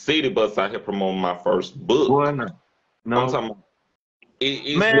the city bus out here promoting my first book. Boy, no. I'm No. talking.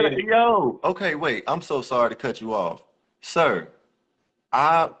 It's Man, literally yo. Okay, wait. I'm so sorry to cut you off. Sir,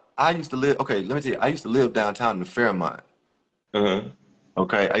 I used to live. Okay, let me tell you. I used to live downtown in the Fairmont. Uh-huh.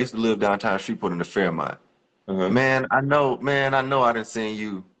 Okay, I used to live downtown Shreveport in the Fairmont. Uh-huh. Man, I know. Man, I know. I didn't seen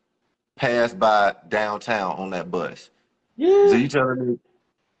you pass by downtown on that bus. So Yeah. you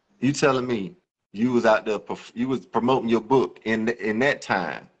telling me you was out there, you was promoting your book in that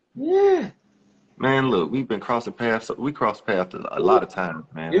time. Yeah. Man, look, we've been crossing paths. We crossed paths a lot of times,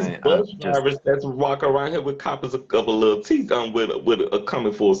 man. It's I bus just drivers that's walking around here with copies of Lil Tea Time with a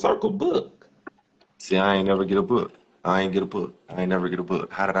coming full circle book. see. I ain't never get a book. I ain't get a book. I ain't never get a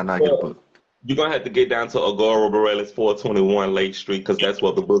book. How did I not get a Well, book? you're gonna have to get down to Agora Borealis 421 Lake Street because that's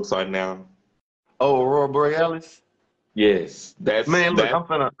what the books are now. Oh, Aurora Borealis. Yes, that's Man, look, that.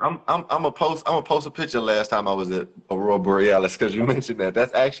 I'm gonna post a picture last time I was at Aurora Borealis because you mentioned that.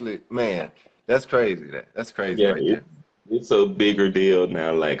 That's actually, man, that's crazy. That's crazy Yeah, right there. it's a bigger deal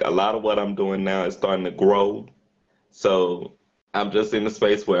now. Like a lot of what I'm doing now is starting to grow. So I'm just in the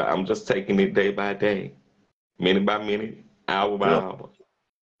space where I'm just taking it day by day, minute by minute, hour by Yeah, hour.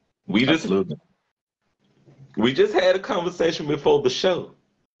 We just absolutely. we just had a conversation before the show,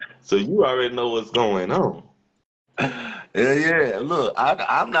 so you already know what's going on. Yeah. Look,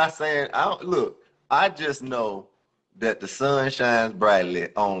 I'm not saying I don't look. I just know that the sun shines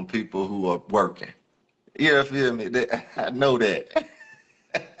brightly on people who are working. You feel me? I know that.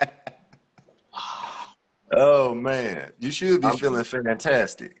 Oh man, you should be I'm, feeling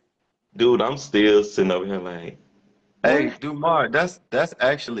fantastic. dude, I'm still sitting over here like, Hey, what? Dumar, that's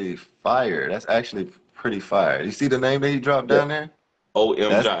actually fire. That's actually pretty fire. You see the name that he dropped Yeah. down there?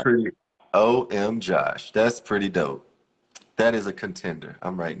 That's OMJ. pretty. OM Josh. That's pretty dope. That is a contender.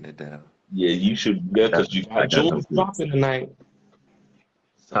 I'm writing it down. Yeah, you should. Yeah, I got, because you I got got no jewels clues. dropping tonight.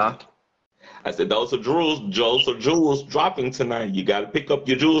 So Huh? I said, those are jewels dropping tonight. You got to pick up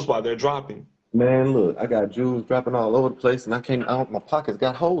your jewels while they're dropping. Man, look, I got jewels dropping all over the place, and I can't. My pockets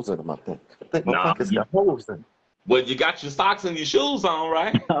got holes in them. I think my Nah, pockets got holes in them. well, you got your socks and your shoes on,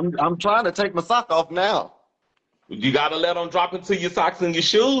 right? I'm trying to take my sock off now. You got to let them drop into your socks and your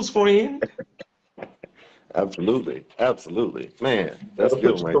shoes, friend. Absolutely, absolutely, man. That's a Gotta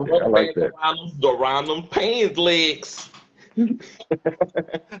good put one you right some there. I rubber like bands that. around them pants legs.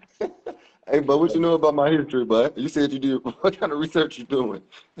 Hey, but what you know about my history, bud? You said you do. What kind of research you doing?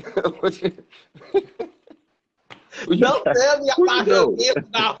 what you, who you Don't got? tell me Who I'm you out here know?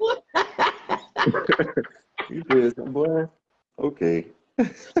 missing out. You said, some boy. Okay.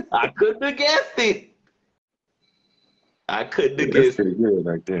 I couldn't have guessed it. I couldn't Yeah, have that's guessed pretty good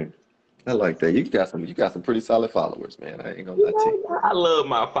right there. I like that. You got some pretty solid followers, man. I ain't gonna lie to you. I love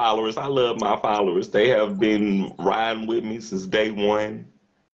my followers. I love my followers. They have been riding with me since day one,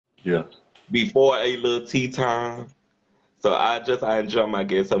 Yeah. before a little tea time. So I enjoy my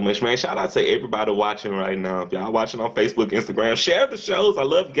guests so much, man. Shout out to everybody watching right now. If y'all watching on Facebook, Instagram, share the shows. I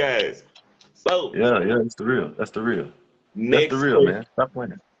love you guys. So Yeah, that's the real. That's the real. That's the next real, question, man. Stop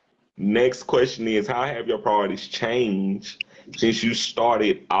playing. next question is, how have your priorities changed since you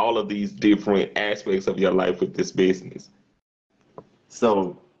started all of these different aspects of your life with this business?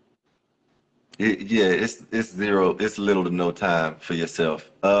 So yeah, it's zero. It's little to no time for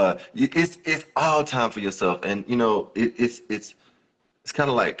yourself. It's all time for yourself, and you know it's kind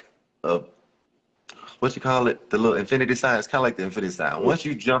of like what you call it, the little infinity sign. It's kind of like the infinity sign. Once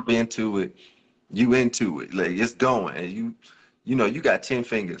you jump into it, you into it. Like it's going, and you know you got 10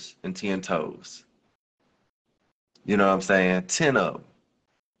 fingers and 10 toes. You know what I'm saying? 10 of them.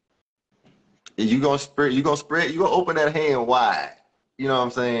 And you gonna open that hand wide. You know what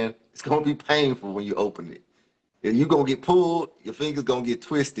I'm saying? It's gonna be painful when you open it. If you gonna get pulled, your fingers gonna get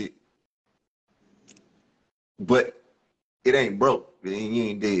twisted, but it ain't broke. You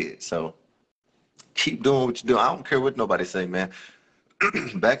ain't dead. So keep doing what you do. I don't care what nobody say, man.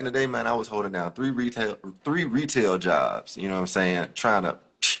 Back in the day, man, I was holding down three retail jobs. You know what I'm saying? Trying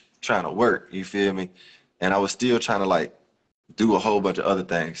to work. You feel me? And I was still trying to like do a whole bunch of other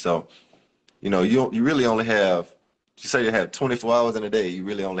things. So you know, you really only have. You say you have 24 hours in a day. You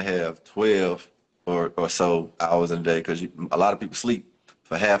really only have 12 or so hours in a day because a lot of people sleep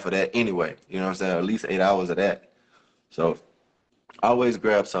for half of that anyway. You know what I'm saying? At least 8 hours of that. So always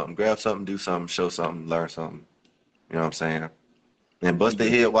grab something, do something, show something, learn something. You know what I'm saying? And bust their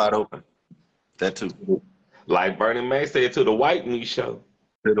head wide open. That too. Like Bernie Mac said to the White Meat Show.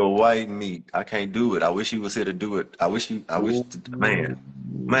 To the white meat. I can't do it. I wish he was here to do it.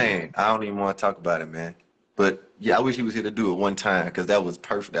 Man, I don't even want to talk about it, man. But yeah, I wish he was here to do it one time because that was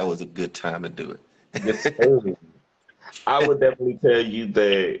perfect. That was a good time to do Yes, it. sir. I would definitely tell you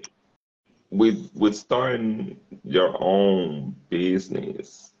that with starting your own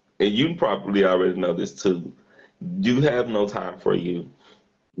business, and you probably already know this too, You have no time for you.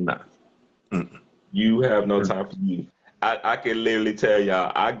 Nah. Mm-mm. You have no time for you. I can literally tell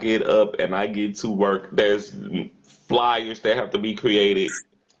y'all, I get up and I get to work. There's flyers that have to be created,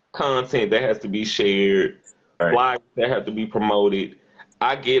 content that has to be shared, Right. flyers that have to be promoted.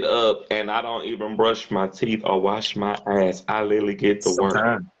 I get up and I don't even brush my teeth or wash my ass. I literally get to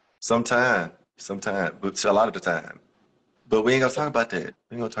work. Sometime, but a lot of the time. But we ain't gonna talk about that.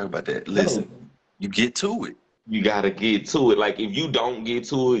 We ain't gonna talk about that. No, Listen, you get to it. you gotta get to it. Like if you don't get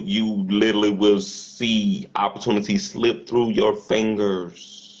to it, you literally will see opportunities slip through your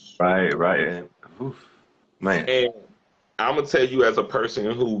fingers. Right. And, oof, man, And I'm gonna tell you, as a person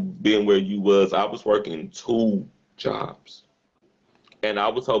who been where you was, I was working 2 jobs, and I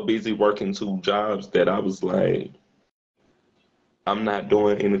was so busy working 2 jobs that I was like, I'm not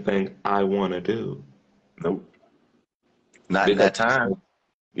doing anything I want to do nope. Not in because that time.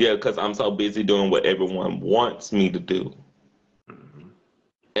 yeah, because I'm so busy doing what everyone wants me to do. Mhm.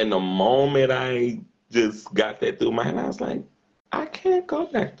 And the moment I just got that through my head, I was like, I can't go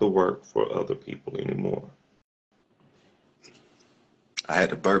back to work for other people anymore. I had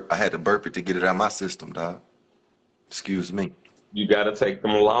to burp. I had to burp it to get it out of my system, dog. Excuse me. You got to take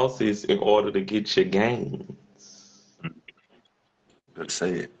them losses in order to get your gains. Good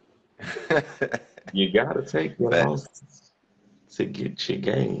say it. You got to take your Facts. losses to get your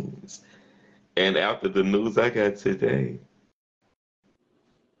gains. And after the news I got today,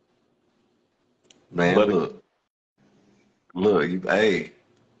 Man, but look, hey,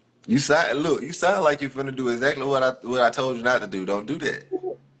 you sound like you're finna do exactly what I told you not to do. Don't do that.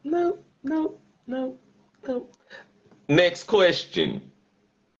 no, no, no, no. Next question.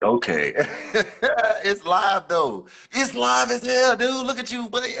 Okay. It's live though. It's live as hell, dude. Look at you,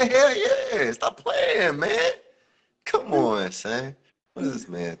 buddy. Hell yeah. Stop playing, man. Come on, son. What is this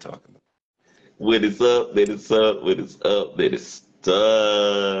man talking about? When it's up, then it's up. When it's up, then it's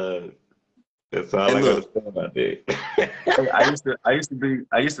stuck. That's all Hey, I gotta look. say about that. Hey,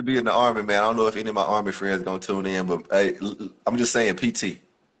 I used to be in the army, man. I don't know if any of my army friends gonna tune in, but hey, I'm just saying PT.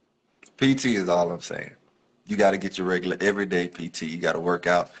 PT is all I'm saying. You got to get your regular everyday PT. You got to work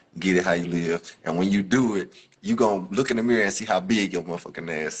out, get it how you live, and when you do it, you gonna look in the mirror and see how big your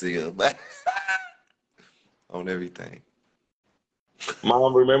motherfucking ass is, on everything.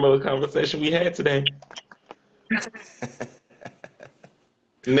 Mom, remember the conversation we had today?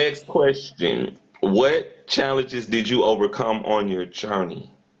 Next question. What challenges did you overcome on your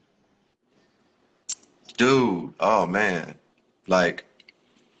journey? Dude, oh man, like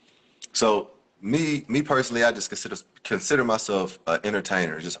so me personally, I just consider myself an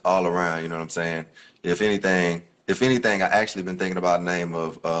entertainer, just all around. You know what I'm saying? If anything, I actually been thinking about the name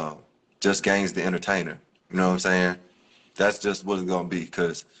of just Gains the Entertainer. You know what I'm saying? That's just what it's gonna be,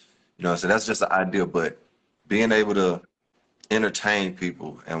 cause so that's just the idea. But being able to entertain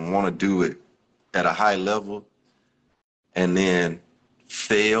people and want to do it at a high level and then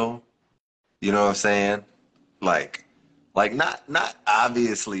fail, you know what I'm saying? Like not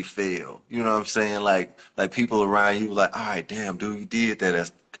obviously fail. You know what I'm saying? Like people around you like, all right, damn, dude, you did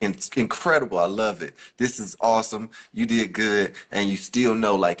that. That's incredible. I love it. This is awesome. You did good, and you still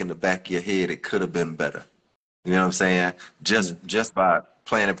know, like in the back of your head, it could have been better. You know what I'm saying? Just by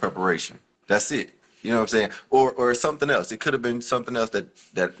planning preparation. That's it. You know what I'm saying? Or something else. It could have been something else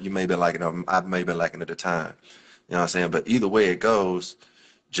that you may have been liking, or I may have been liking at the time. You know what I'm saying? But either way it goes,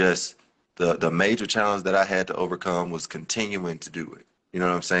 just the major challenge that I had to overcome was continuing to do it. You know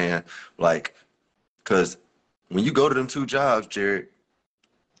what I'm saying? Like, because when you go to them 2 jobs, Jared,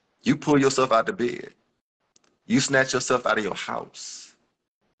 you pull yourself out the bed. You snatch yourself out of your house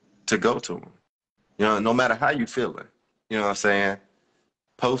to go to them. No matter how you feeling. You know what I'm saying?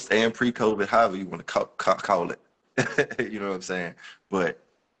 Post and pre-COVID, however you want to call it. You know what I'm saying? But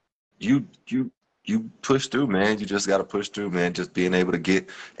you you you push through, man. You just got to push through, man. Just being able to get.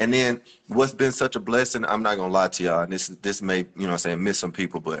 And then what's been such a blessing, I'm not gonna lie to y'all, and this may, what I'm saying, miss some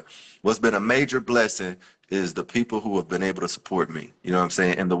people, but what's been a major blessing is the people who have been able to support me. You know what I'm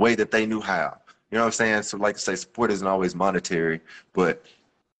saying? And the way that they knew how. You know what I'm saying? So like I say, support isn't always monetary, but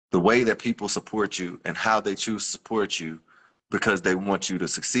the way that people support you and how they choose to support you because they want you to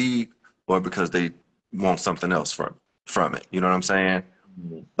succeed or because they want something else from it. You know what I'm saying?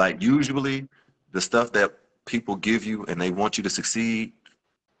 Mhm. Like usually the stuff that people give you and they want you to succeed,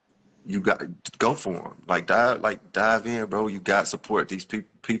 you got to go for them. Dive in, bro. You got support. These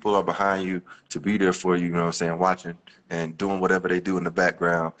people are behind you to be there for you. You know what I'm saying? Watching and doing whatever they do in the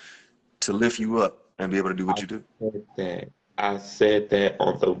background to lift you up and be able to do what I you do. said that. I said that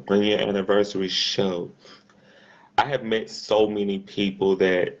on the 1 year anniversary show. I have met so many people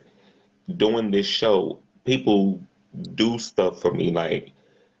that doing this show, people do stuff for me. Like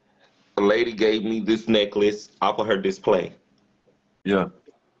a lady gave me this necklace off of her display. Yeah.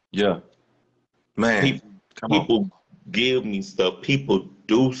 Yeah. Man, People come on. people give me stuff. People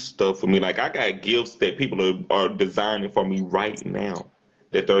do stuff for me. Like I got gifts that people are designing for me right now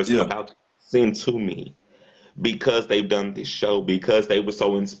that they're Yeah. about to send to me because they've done this show, because they were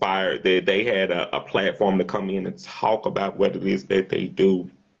so inspired that they had a platform to come in and talk about what it is that they do.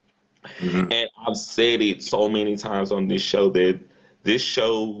 Mm-hmm. And I've said it so many times on this show that this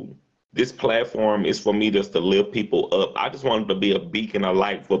show, this platform is for me just to lift people up. I just wanted to be a beacon of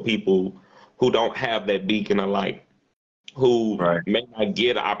light for people who don't have that beacon of light, who Right. may not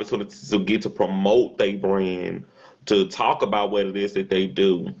get an opportunity to get to promote their brand, to talk about what it is that they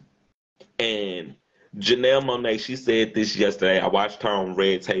do. And Janelle Monáe, she said this yesterday. I watched her on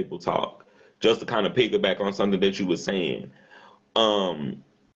Red Table Talk, just to kind of piggyback on something that you were saying. Um,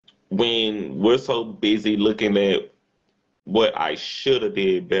 when we're so busy looking at what I should have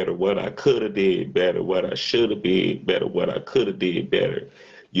did better, what I could have did better, what I should have did better, what I could have did better,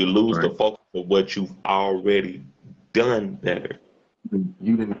 you lose the Right. focus of what you've already done better.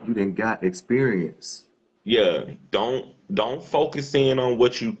 You didn't got experience. Yeah, don't focus in on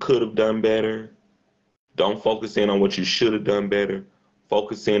what you could have done better. Don't focus in on what you should have done better.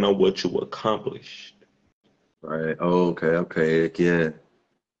 Focus in on what you accomplished. Right. Oh, okay. Okay. Yeah.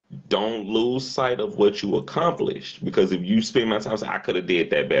 Don't lose sight of what you accomplished, because if you spend my time saying I could have did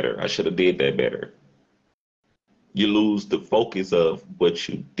that better, I should have did that better, you lose the focus of what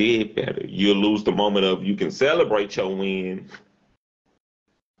you did better. You lose the moment of you can celebrate your win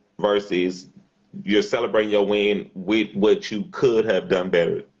versus you're celebrating your win with what you could have done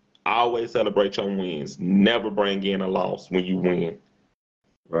better. Always celebrate your wins. Never bring in a loss when you win.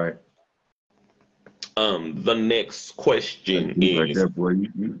 Right. The next That's question deep right is there, boy.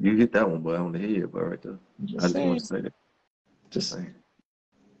 You hit that one, boy, on the head, boy, right there. I just just want to saying, say that. Just just saying.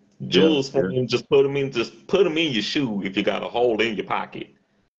 Yeah. Jules Yeah. friend, just put them in your shoe if you got a hole in your pocket.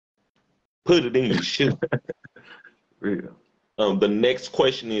 Put it in your shoe. Real. The next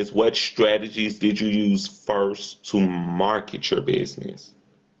question is, what strategies did you use first to market your business?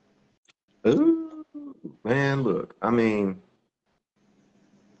 Ooh, man, look. I mean,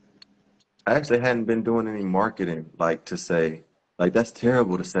 I actually hadn't been doing any marketing, like to say, like that's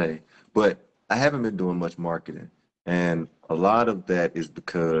terrible to say, but I haven't been doing much marketing. And a lot of that is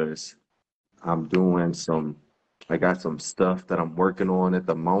because I'm doing I got some stuff that I'm working on at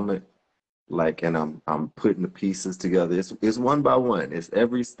the moment, like, and I'm putting the pieces together. It's one by one. It's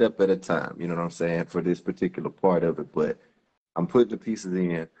every step at a time. You know what I'm saying, for this particular part of it. But I'm putting the pieces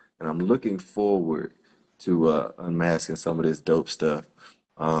in, and I'm looking forward to unmasking some of this dope stuff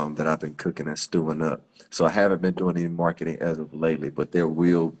that I've been cooking and stewing up. So I haven't been doing any marketing as of lately, but there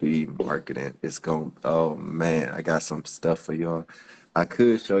will be marketing. It's going. Oh man, I got some stuff for y'all. I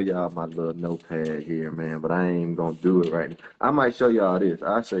could show y'all my little notepad here, man, but I ain't gonna do it right now. I might show y'all this.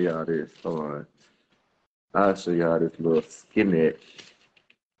 I'll show y'all this. Hold on. I'll show y'all this little skinnet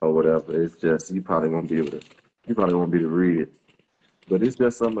or whatever. It's just you probably won't be able to read it. But it's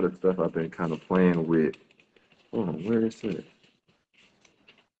just some of the stuff I've been kind of playing with. Hold on, where is it?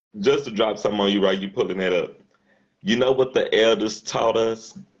 Just to drop something on you, right? You pulling that up. You know what the elders taught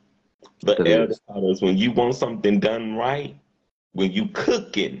us? The That elders is. taught us when you want something done right, when you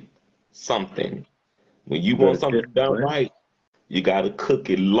cooking something, when you You want better test something the done plan. right, you gotta cook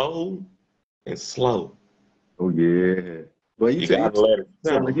it low and slow. Oh yeah. Well, You gotta let it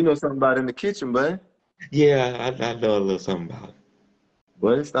sound like simmer. you know something about it in the kitchen, bud. Yeah, I know a little something about it.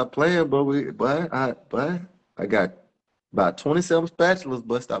 But stop playing, but I got about 27 spatulas,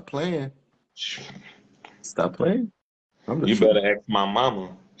 but stop playing. Stop playing. I'm the You truth. better ask my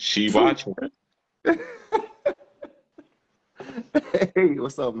mama. She Truth. watching. Hey,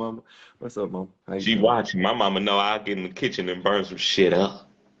 what's up, mama? What's up, mama? How you She doing? watching. My mama know I get in the kitchen and burn some shit up.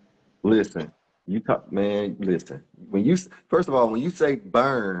 Listen, you talk, man. Listen, first of all, when you say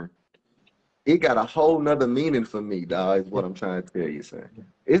burn, it got a whole nother meaning for me, dog. Is what I'm trying to tell you, sir.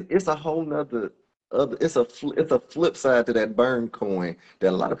 It's a whole nother other. It's a flip side to that burn coin that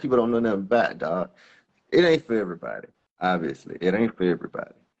a lot of people don't know nothing about, dog. It ain't for everybody. Obviously, it ain't for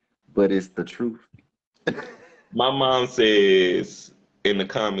everybody, but it's the truth. My mom says in the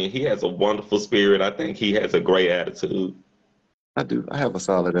comment, he has a wonderful spirit. I think he has a great attitude. I do. I have a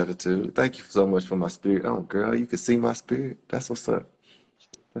solid attitude. Thank you so much for my spirit. Oh, girl, you can see my spirit. That's what's up.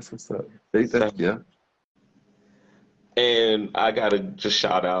 That's what's up. See, So, yeah. and I gotta just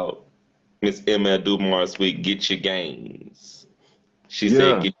shout out Miss Emma Dumars with Get Your Gains. She said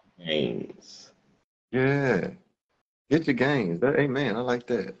Yeah. get your gains. Yeah. Get your gains. That, amen. I like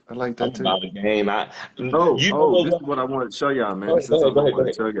that. I like I'm that too. about to gain. Oh, You know oh, this is what? what I want to show y'all, man. Oh, This is go ahead, something go I ahead, go want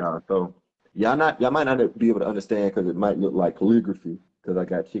to ahead. show y'all. So y'all might not be able to understand because it might look like calligraphy because I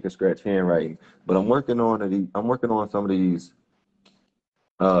got chicken scratch handwriting. But I'm working on some of these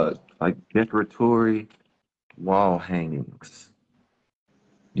like decoratory wall hangings.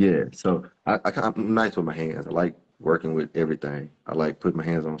 Yeah, so I'm nice with my hands. I like working with everything. I like putting my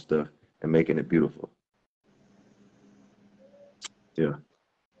hands on stuff and making it beautiful. Yeah,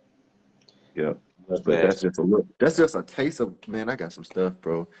 yeah. Love But that. that's just a look. That's just a taste of, man. I got some stuff,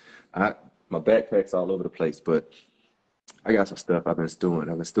 bro. I My backpack's all over the place, but I got some stuff I've been stewing.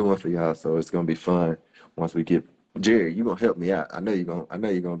 I've been stewing for y'all, so it's gonna be fun once we get. Jerry, you gonna help me out. I know you're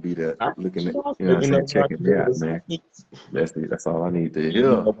gonna be there I looking you at, know, you know what I'm you know saying, what I checking can me do of out, man. assistance. That's it. That's all I need to You know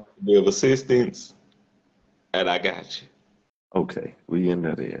hear. what I can do of assistance, and I got Okay, we in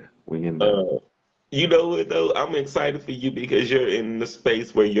there. We in you. there. You know what though? I'm excited for you because you're in the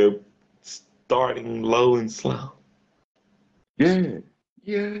space where you're starting low and slow. Yeah,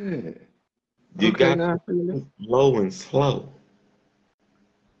 yeah. You Okay, got now to I feel it. low and slow.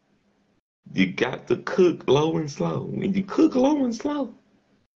 You got to cook low and slow. When you cook low and slow,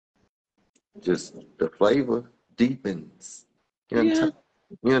 Just the flavor deepens. You know what yeah, I'm,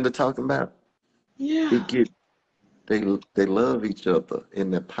 you know what I'm talking about? It yeah. get they they love each other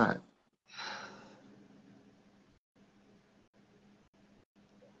in the pot.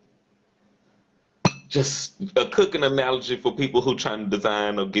 Just a cooking analogy for people who trying to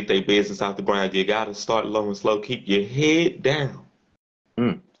design or get their business off the ground. You got to start low and slow. Keep your head down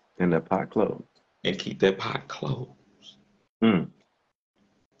Mm. In the pot close. and keep that pot closed. Mm.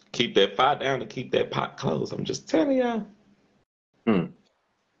 Keep that fire down and keep that pot closed. I'm just telling y'all. Mm.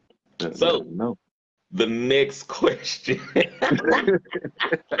 Let So them know. the next question.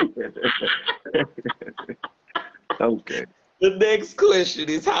 Okay. The next question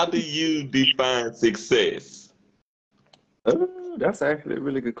is, how do you define success? That's actually a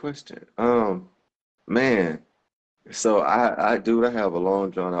really good question. Man, so I have a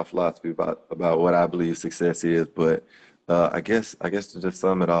long drawn out philosophy about what I believe success is, but I guess to just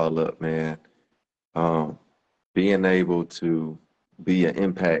sum it all up, man, um, being able to be an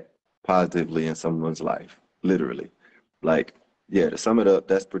impact positively in someone's life, literally. Like, yeah, to sum it up,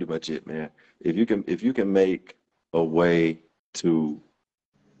 that's pretty much it, man. If you can make a way to, you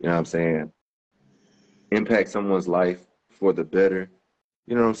know what I'm saying, impact someone's life for the better.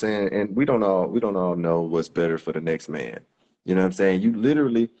 You know what I'm saying? And we don't all know what's better for the next man. You know what I'm saying? You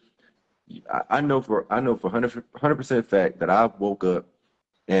literally I know for 100% fact that I woke up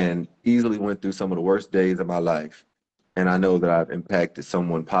and easily went through some of the worst days of my life. And I know that I've impacted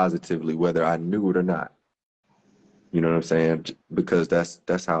someone positively, whether I knew it or not. You know what I'm saying? Because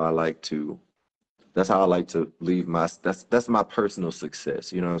that's how I like to leave my that's my personal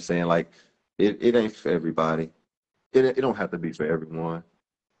success. You know what I'm saying? Like it ain't for everybody. It don't have to be for everyone.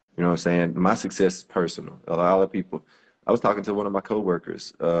 You know what I'm saying? My success is personal. A lot of people. I was talking to one of my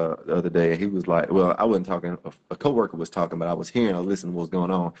coworkers the other day, and he was like, "Well, I wasn't talking. A coworker was talking, but I was hearing, I listening to what's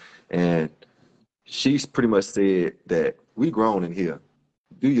going on, and she's pretty much said that we grown in here.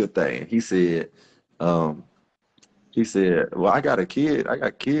 Do your thing." Um, he said, "Well, I got a kid. I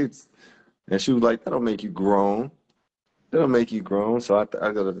got kids," and she was like, "That don't make you grown. That'll make you grown. So I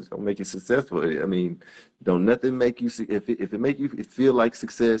gotta make you successful. I mean, don't nothing make you see if it make you feel like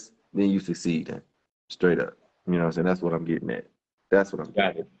success, then you succeed. Then straight up, you know what I'm saying? That's what I'm getting at. That's what I'm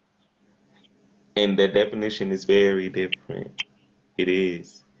getting Got it. And the definition is very different. It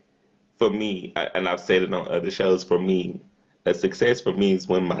is. For me, and I've said it on other shows, for me, a success for me is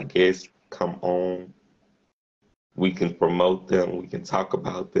when my guests come on, we can promote them, we can talk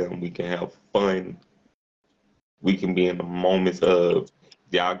about them, we can have fun, we can be in the moments of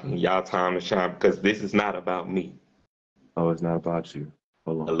y'all getting y'all time to shine because this is not about me. at. Oh, it's not about you.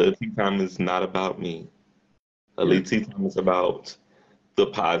 Hold A on. little tea time is not about me. A Yeah, little tea time is about the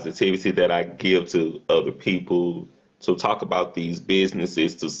positivity that I give to other people, to talk about these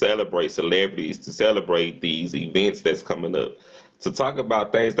businesses, to celebrate celebrities, to celebrate these events that's coming up, to talk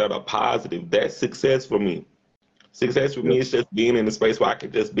about things that are positive. That's success for me. Success for yeah, me is just being in a space where I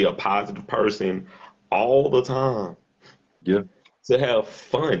can just be a positive person all the time, yeah. to have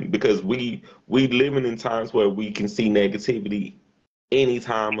fun because we living in times where we can see negativity any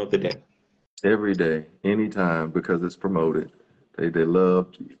time of the day. Every day, anytime, because it's promoted. They love.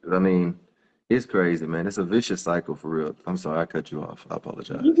 I mean, it's crazy, man. It's a vicious cycle for real. I'm sorry, I cut you off. I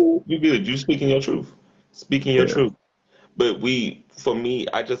apologize. You good. You speaking your truth. Speaking your Yeah, truth. But for me,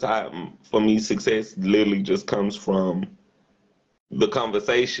 for me, success literally just comes from the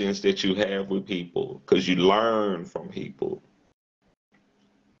conversations that you have with people, because you learn from people.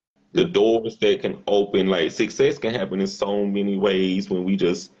 The doors that can open, like success can happen in so many ways when we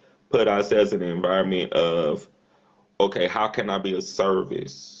just put ourselves in an environment of, okay, how can I be of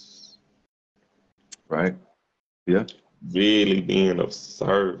service? Right. Yeah. Really being of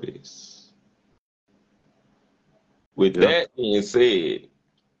service. With that being said,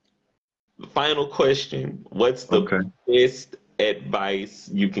 the final question, what's the best advice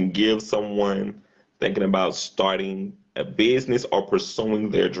you can give someone thinking about starting a business or pursuing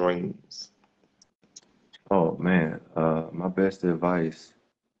their dreams? Oh man, my best advice.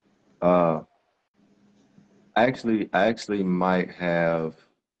 I actually might have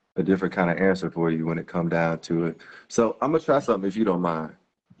a different kind of answer for you when it come down to it. So I'm gonna try something if you don't mind.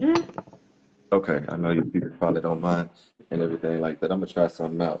 Okay, I know you people probably don't mind and everything like that. I'm gonna try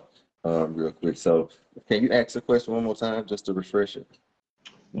something out real quick. So can you ask the question one more time just to refresh it?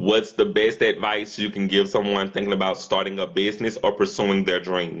 What's the best advice you can give someone thinking about starting a business or pursuing their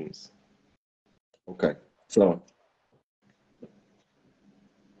dreams? Okay, so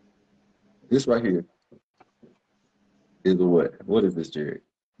this right here is a what? What is this, Jerry?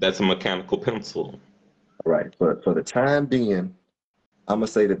 That's a mechanical pencil. All right, but for the time being, I'm gonna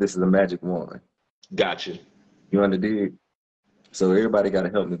say that this is a magic wand. Gotcha. You understand? So everybody got to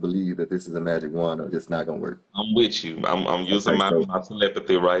help me believe that this is a magic wand, or it's not gonna work. I'm with you. I'm using Okay, my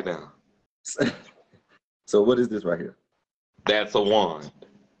telepathy right now. so what is this right here? That's a wand.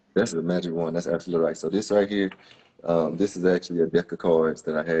 That's a magic wand. That's absolutely right. So this right here, this is actually a deck of cards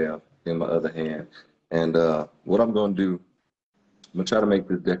that I have in my other hand. And what I'm gonna do, I'm gonna try to make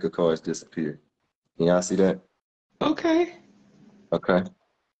this deck of cards disappear. Can y'all see that? Okay. Okay.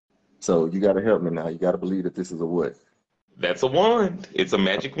 So you got to help me now. You got to believe that this is a what? That's a wand. It's a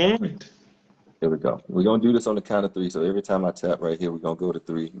magic wand. Here we go. We're gonna do this on the count of three. So every time I tap right here, we're gonna go to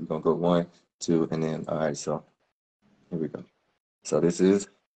three. We're gonna go 1, 2, and then all right. So here we go. So this is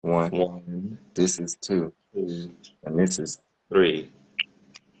 1. 1, This is 2, 2, and this is 3.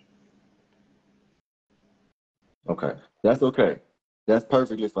 okay. That's okay. That's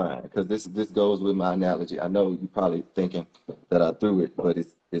perfectly fine because this goes with my analogy. I know you're probably thinking that I threw it, but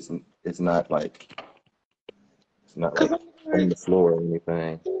it's not like on the floor or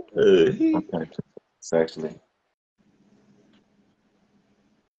anything. Okay. It's actually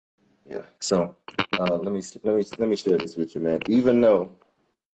yeah. So let me share this with you, man. Even though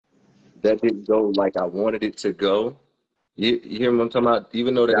that didn't go like I wanted it to go, you hear what I'm talking about?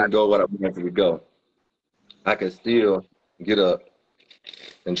 Even though that didn't go what I wanted it to go, I can still get up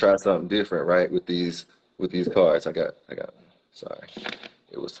and try something different, right? With these cards. I got sorry.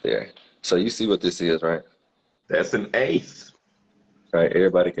 It was there. So you see what this is, right? That's an ace. Right.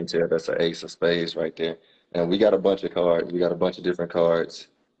 Everybody can tell that's an ace of spades right there. And we got a bunch of cards. We got a bunch of different cards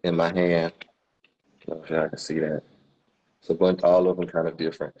in my hand. I don't know if y'all can see that. It's a bunch, all of them kind of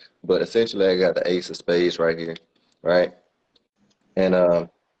different. But essentially, I got the ace of spades right here, right? And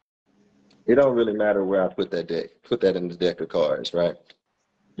it don't really matter where I put that deck. Put that in the deck of cards, right?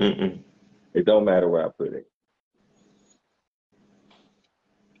 It don't matter where I put it.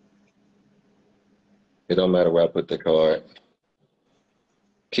 It don't matter where I put the card.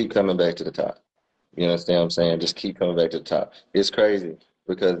 Keep coming back to the top. You understand what I'm saying? Just keep coming back to the top. It's crazy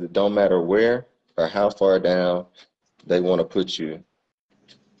because it don't matter where or how far down they want to put you.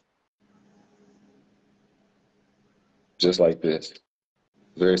 Just like this.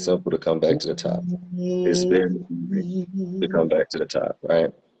 Very simple to come back to the top. It's very easy to come back to the top,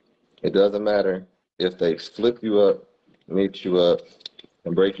 right? It doesn't matter if they flip you up, mix you up,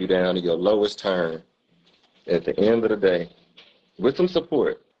 and break you down to your lowest turn. At the end of the day, with some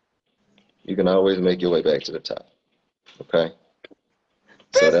support, you can always make your way back to the top. Okay?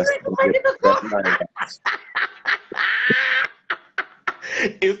 So that's my advice.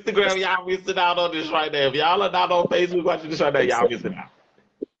 Instagram, y'all missing out on this right now. If y'all are not on Facebook watching this right now, y'all missing out.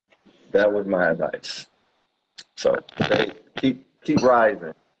 That was my advice. So keep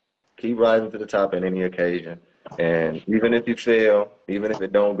rising. Keep rising to the top at any occasion. And even if you fail, even if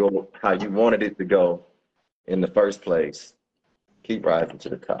it don't go how you wanted it to go in the first place, keep rising to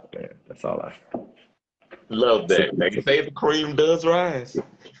the top, man. That's all I Love that. They say the cream does rise.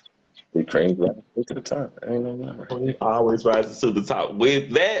 The cream rising to the top. Ain't no lie. Cream always rises to the top.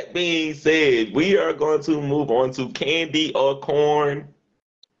 With that being said, we are going to move on to candy or corn.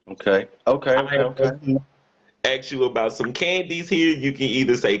 Okay. Ask you about some candies here. You can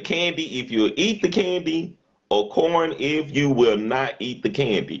either say candy if you'll eat the candy or corn if you will not eat the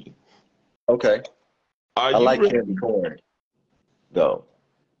candy. Okay. I like candy corn, though.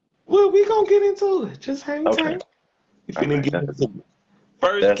 Well, we gonna get into it. Just hang Okay. tight. If you didn't get into it.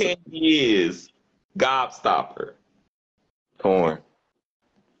 First That's candy is Gobstopper. corn.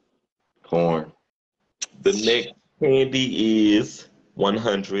 Corn. The next candy is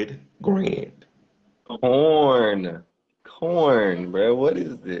 100 grand. Corn. Corn, bro. What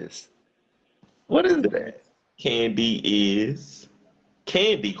is this? What is The that? candy is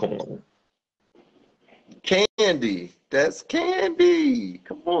candy corn. Candy. That's candy.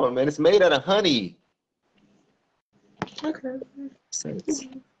 Come on, man. It's made out of honey. Okay. Sense.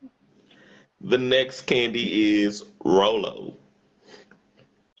 The next candy is Rolo.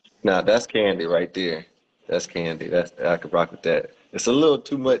 Now that's candy right there. That's candy. That's I could rock with that. It's a little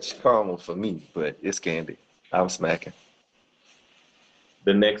too much caramel for me, but it's candy. I'm smacking.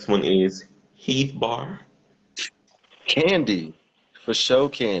 The next one is Heath Bar. Candy. For sure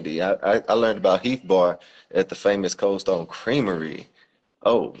candy. I learned about Heath Bar at the famous Cold Stone Creamery.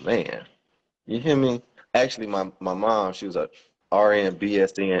 Oh man. You hear me? Actually my mom, she was a RN,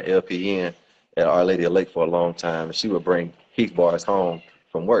 BSN, LPN at Our Lady of Lake for a long time. And she would bring Heath Bars home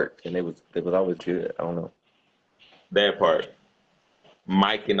from work and they was always good. I don't know. That part.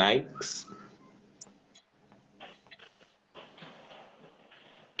 Mike and Ike's.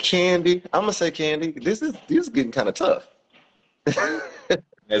 Candy. I'm gonna say candy. This is getting kind of tough.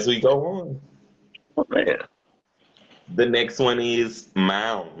 As we go on. Oh man. The next one is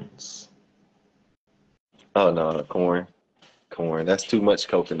Mounds. Oh no, corn. Corn. That's too much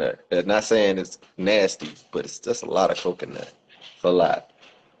coconut. Not saying it's nasty, but it's just a lot of coconut. It's a lot.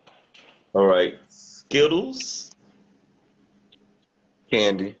 All right. Skittles.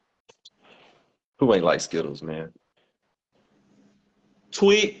 Candy. Who ain't like Skittles, man?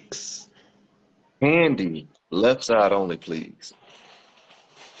 Twix. Candy. Left side only, please.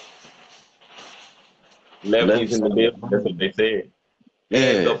 Lefties Left in the side. middle. That's what they said.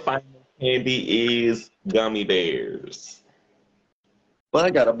 And the Yeah. final candy is gummy bears. Well, I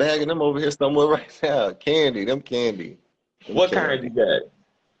got a bag of them over here somewhere right now. Candy. Them candy. Them What kind you candy. got?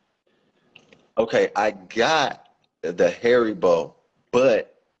 Okay, I got the Haribo,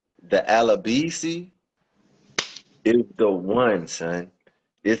 but the Alabisi is the one, son.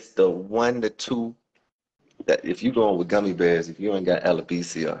 It's the one, the two. That if you going with gummy bears, if you ain't got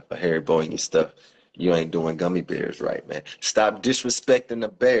Alabisi or Haribo in your stuff, you ain't doing gummy bears right, man. Stop disrespecting the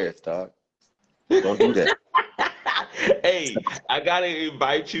bears, dog. Don't do that. Hey, I gotta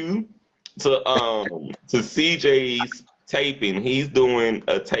invite you to CJ's taping. He's doing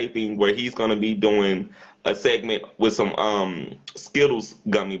a taping where he's gonna be doing a segment with some Skittles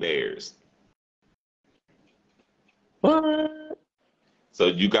gummy bears. What? So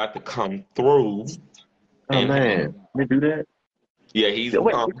you got to come through Oh and man, they do that? yeah, he's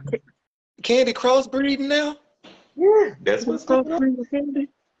Wait, candy crossbreeding now? yeah, that's what's going on. Crossbreeding candy?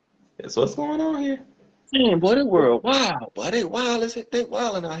 That's what's going on here. Man, boy, the world, wow, boy, they wild as it. They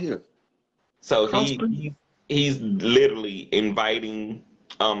wilding out here. So Crossbreeding. he's literally inviting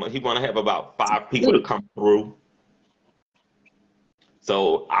he wanna have about 5 people to come through.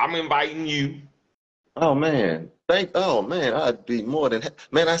 So I'm inviting you. Oh man, oh man, I'd be more than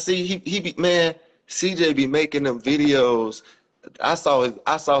man. I see he be man. CJ be making them videos. I saw his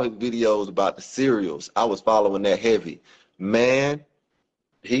videos about the cereals. I was following that heavy. Man,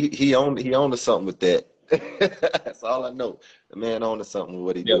 he owned to something with that. That's all I know. The man owned to something with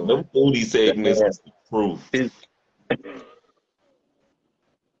what he Yeah, doing. them foodie The segments man, is the proof. his,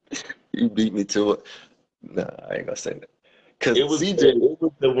 you beat me to it. Nah, I ain't gonna say that. Cause CJ, It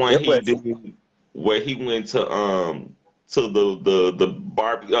was the one that he was did where he went to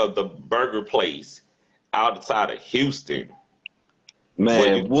the burger place outside of Houston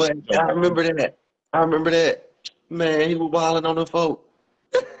where man. you What? I remember that. I remember that. Man, he was wilding on the folk.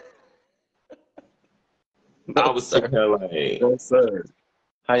 I No was sir. sitting there like No sir.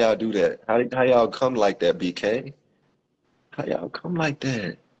 How y'all do that? How y'all come like that, BK? How y'all come like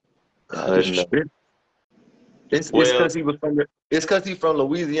that? Y'all cutting up. disrespect. It's Well, because he was from it's because he from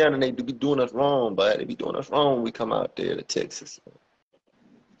Louisiana and they be doing us wrong, but they be doing us wrong when we come out there to Texas.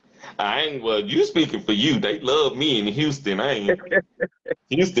 you speaking for you. They love me in Houston. I ain't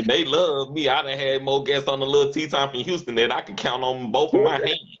Houston, they love me. I done had more guests on the Lil Tea Time from Houston that I could count on both of my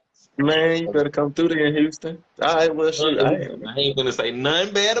hands. Man, you better come through there in Houston. All right, well, shoot. I ain't gonna say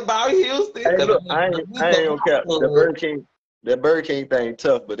nothing bad about Houston Hey, because look, I ain't I ain't gonna cap. That Burger King thing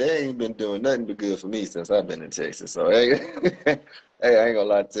tough, but they ain't been doing nothing but good for me since I've been in Texas. So, hey, hey, I ain't gonna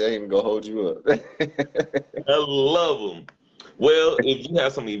lie to you. I ain't even gonna hold you up. I love them. Well, if you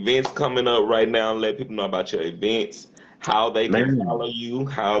have some events coming up right now, let people know about your events, how they can Man, follow you,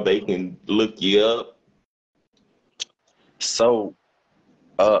 how they can look you up. so,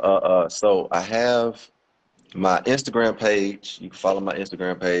 so I have My Instagram page, you can follow my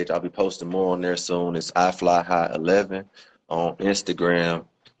Instagram page. I'll be posting more on there soon. It's iFlyHigh11 on Instagram.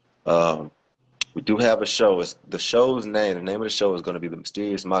 Um, we do have a show. It's the show's name. The name of the show is going to be the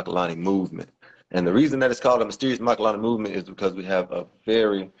Mysterious Makalani Movement. And the reason that it's called the Mysterious Makalani Movement is because we have a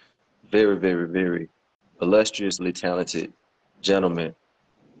very, very, very, very illustriously talented gentleman,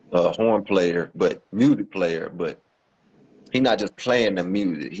 horn player, but music player, but he not just playing the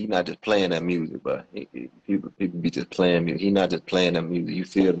music. He not just playing that music, but people be just playing music. He not just playing that music. You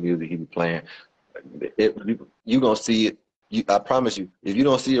feel the music he be playing. You gonna see it. I promise you. If you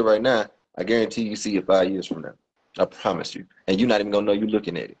don't see it right now, I guarantee you see it 5 years from now. I promise you. And you're not even gonna know you're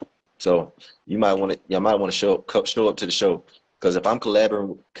looking at it. So you might want to show up to the show, because if I'm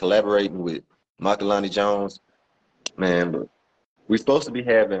collaborating with Makalani Jones, man, look, we're supposed to be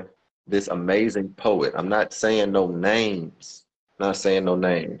having this amazing poet. I'm not saying no names. Not saying no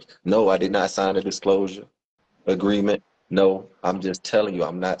names. No, I did not sign a disclosure agreement. No, I'm just telling you,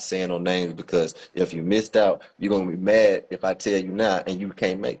 I'm not saying no names, because if you missed out, you're going to be mad if I tell you now and you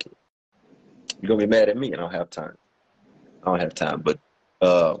can't make it. You're going to be mad at me. I don't have time. But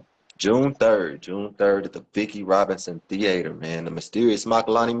June 3rd at the Vicki Robinson Theater, man, the Mysterious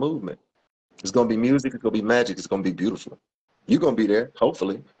Makalani Movement. It's going to be music. It's going to be magic. It's going to be beautiful. You're going to be there,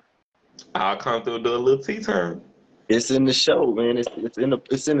 hopefully. I'll come through and do a little tea time. It's in the show, man. It's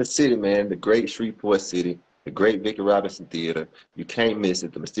in the city, man. The great Shreveport city, the great Vicki Robinson Theater. You can't miss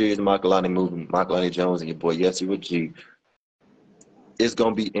it. The Mysterious Makalani Movement, Makalani Jones and your boy Yoshua G. It's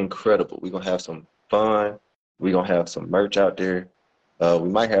gonna be incredible. We're gonna have some fun. We're gonna have some merch out there. We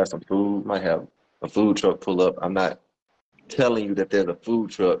might have some food. Might have a food truck pull up. I'm not telling you that there's a food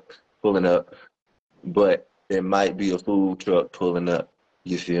truck pulling up, but there might be a food truck pulling up.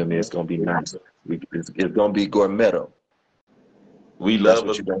 You feel me? It's gonna be nice. It's gonna be gourmetto. We That's love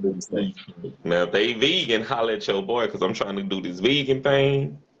what us. you got to say. Now, if they vegan, holler at your boy, because I'm trying to do this vegan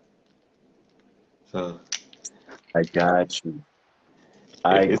thing. So, I got you. if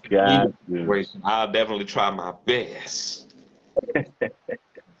I it's a got vegan you. situation, I'll definitely try my best.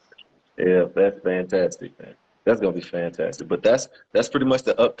 Yeah, that's fantastic, man. That's gonna be fantastic. But that's pretty much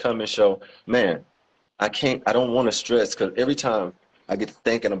the upcoming show, man. I don't want to stress, because every time I get to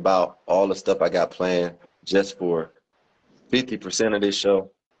thinking about all the stuff I got planned just for 50% of this show,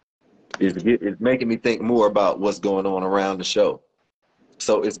 it's making me think more about what's going on around the show.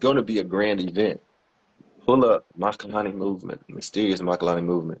 So it's going to be a grand event. Pull up Makalani Movement, Mysterious Makalani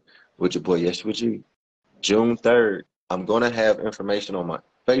Movement, with your boy Yoshua G. June 3rd. I'm going to have information on my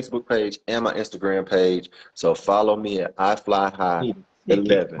Facebook page and my Instagram page. So follow me at Ticket.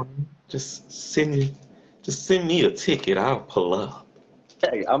 iFlyHigh11. Just send me a ticket. I'll pull up.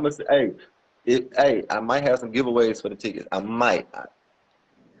 Hey, I might have some giveaways for the tickets. I might.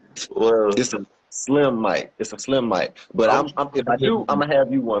 Well, It's a slim mic. It's a slim mic. But if I do, I'm gonna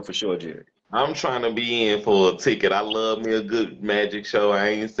have you one for sure, Jerry. I'm trying to be in for a ticket. I love me a good magic show. I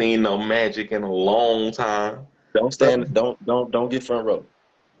ain't seen no magic in a long time. Don't So, stand. Don't get front row.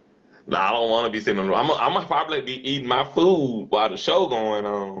 no, I don't want to be sitting on. I'm gonna probably be eating my food while the show going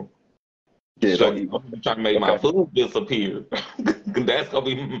on. Yeah, So don't eat. I'm trying to make my Okay. food disappear. That's gonna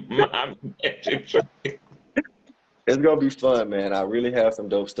be my magic show. It's gonna be fun, man. I really have some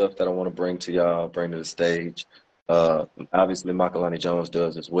dope stuff that I want to bring to y'all, bring to the stage. Obviously, Makalani Jones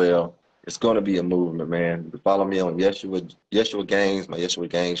does as well. It's gonna be a movement, man. Follow me on Yoshua Gains, my Yoshua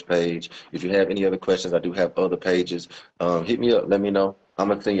Gains page. If you have any other questions, I do have other pages. Hit me up. Let me know. I'm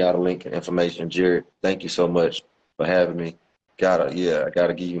gonna send y'all the link and information. Jared, thank you so much for having me. I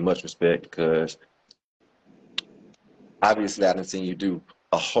gotta give you much respect, because obviously I didn't see you do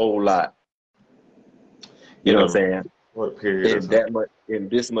a whole lot. You know what I'm saying? What period of time? In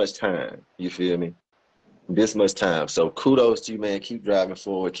this much time, you feel me? This much time. So kudos to you, man. Keep driving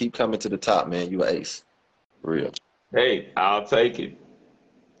forward. Keep coming to the top, man. You an ace. For real. Hey, I'll take it.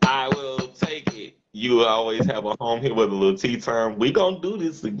 I will take it. You always have a home here with a little tea time. We gonna do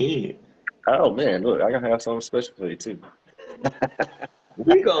this again. Oh man, look, I gotta have something special for you too.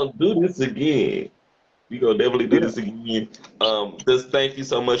 We gonna do this again. We gonna definitely do Yeah. this again. Just thank you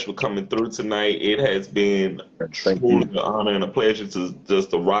so much for coming through tonight. It has been Thank truly you. an honor and a pleasure to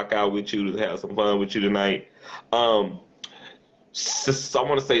just to rock out with you, to have some fun with you tonight. Um, I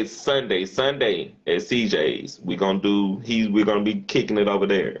want to say Sunday at CJ's. We're gonna be kicking it over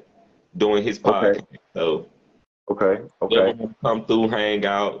there, doing his Okay. podcast. So Okay. everyone come through, hang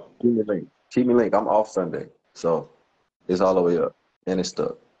out. Keep me link. Keep me link. I'm off Sunday. So it's all the way up. And it's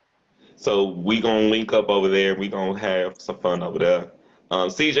stuck. So we gonna link up over there. We gonna have some fun over there.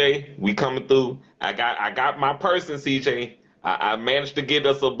 CJ, we coming through. I got my person, CJ. I managed to get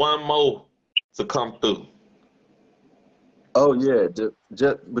us one more to come through. Oh yeah,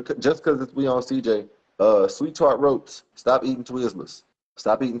 just because we on CJ. Sweet tart ropes. Stop eating Twizzlers.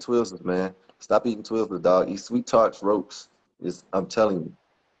 Stop eating Twizzlers, man. Stop eating Twizzlers, dog. Eat sweet tarts ropes. I'm telling you.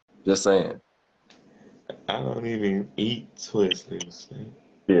 Just saying. I don't even eat Twizzlers.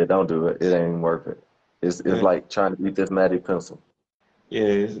 Yeah, don't do it. It ain't worth it. It's Yeah, like trying to eat this magic pencil. yeah,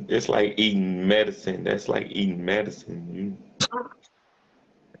 it's like eating medicine. That's like eating medicine.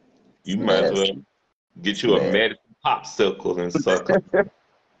 You It's might as well nasty. get It's you a nasty. medicine popsicle and suck on.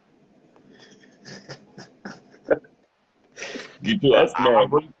 Get you an That's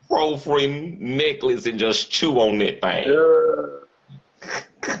nasty. ibuprofen necklace and just chew on that thing.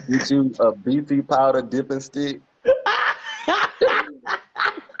 Get you a BC powder dipping stick.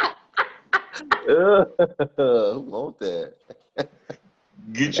 Who want that?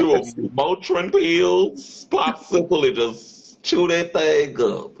 Get you a Nasty. Motrin pills popsicle and just chew that thing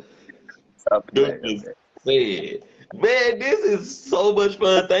up. Stop Dude playing, just man. said, man, this is so much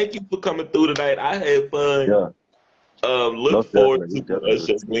fun. Thank you for coming through tonight. I had fun. Yeah, Look most forward definitely. We to definitely us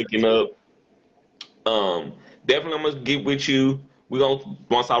do just this. linking up. Definitely I'm gonna get with you. We gonna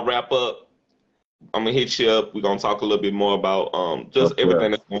once I wrap up, I'm gonna hit you up. We're gonna talk a little bit more about just Most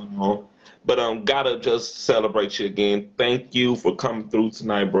everything definitely. that's going on. But gotta just celebrate you again. Thank you for coming through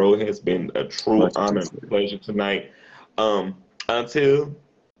tonight, bro. It has been a true Much honor and appreciated. pleasure tonight. Until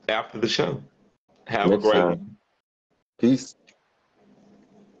after the show. Have a Next great time. one. Peace.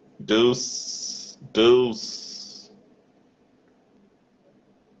 Deuce. Deuce.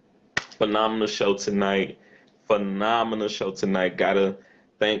 Phenomenal show tonight. Phenomenal show tonight. Gotta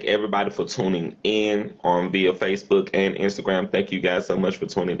thank everybody for tuning in on via Facebook and Instagram. Thank you guys so much for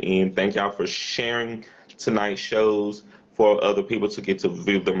tuning in. Thank y'all for sharing tonight's shows for other people to get to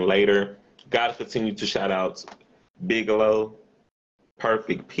view them later. Gotta continue to shout out Bigelow,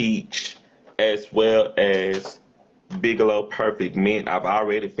 Perfect Peach, as well as Bigelow Perfect Mint. I've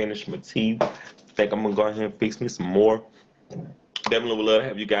already finished my tea. Think I'm gonna go ahead and fix me some more. Definitely would love to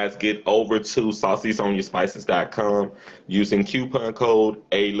have you guys get over to saucysonyourspices.com using coupon code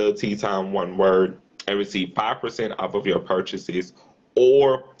A Lil Tea Time, one word, and receive 5% off of your purchases,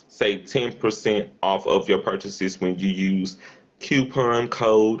 or save 10% off of your purchases when you use coupon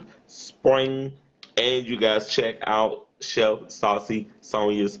code SPRING. And you guys check out Chef Saucy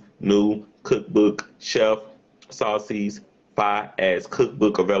Sonia's new cookbook, Chef Saucy's Fire Ass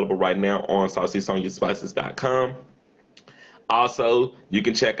Cookbook, available right now on saucysonyourspices.com. Also, you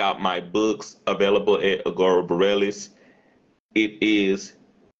can check out my books available at Agora Borealis. It is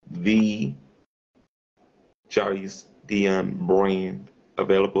the Jarius Dion brand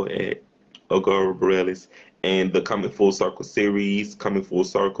available at Agora Borealis, and the Coming Full Circle series, Coming Full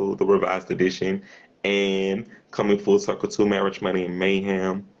Circle, the revised edition, and Coming Full Circle 2, Marriage, Money, and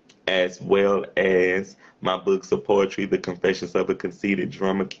Mayhem, as well as my books of poetry, The Confessions of a Conceited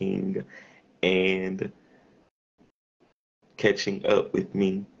Drummer King, and Catching Up with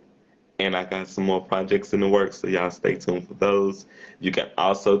Me. And I got some more projects in the works, so y'all stay tuned for those. You can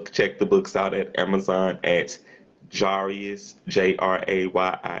also check the books out at Amazon at Jarius, Jrays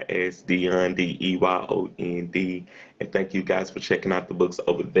Dion, Deyon. And thank you guys for checking out the books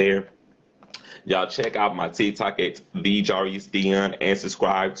over there. Y'all check out my TikTok at the Jarius Dion, and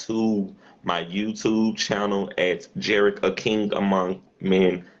subscribe to my YouTube channel at Jarek, a King Among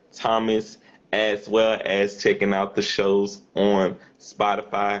Men Thomas, as well as checking out the shows on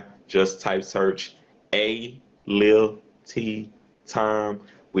Spotify. Just type search A Lil Tea Time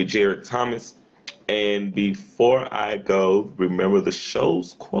with Jarek Thomas. And before I go, remember the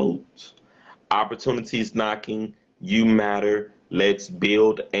show's quote: opportunities knocking, you matter. Let's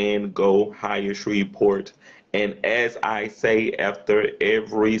build and go higher, Shreveport. And as I say after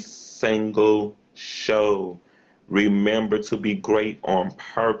every single show, remember to be great on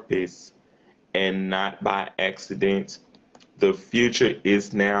purpose and not by accident. The future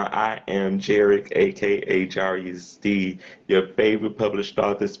is now. I am Jarek, aka Jarius D, your favorite published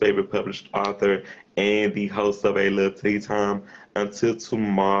author, and the host of A Lil Tea Time. Until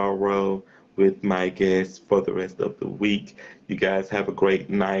tomorrow with my guests for the rest of the week. You guys have a great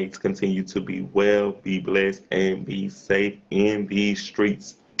night. Continue to be well, be blessed, and be safe in these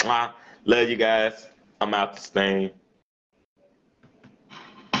streets. Mwah. Love you guys. I'm out to stain.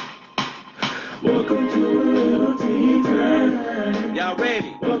 Welcome to Lil Tea Time. Y'all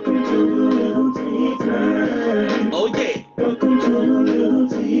ready? Welcome to Lil Tea Time. Oh yeah. Welcome to Lil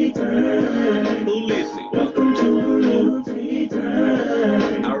Tea Time. Who listen? Welcome to Lil Tea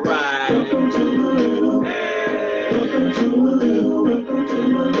Time. All right. Welcome to Lil. Welcome to Lil. Welcome to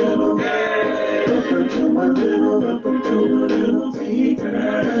Lil. Welcome to Lil. Welcome to Lil Tea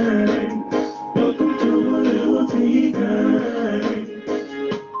Time. Welcome to Lil Tea Time.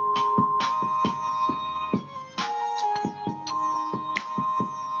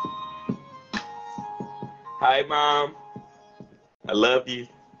 love you.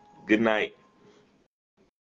 Good night.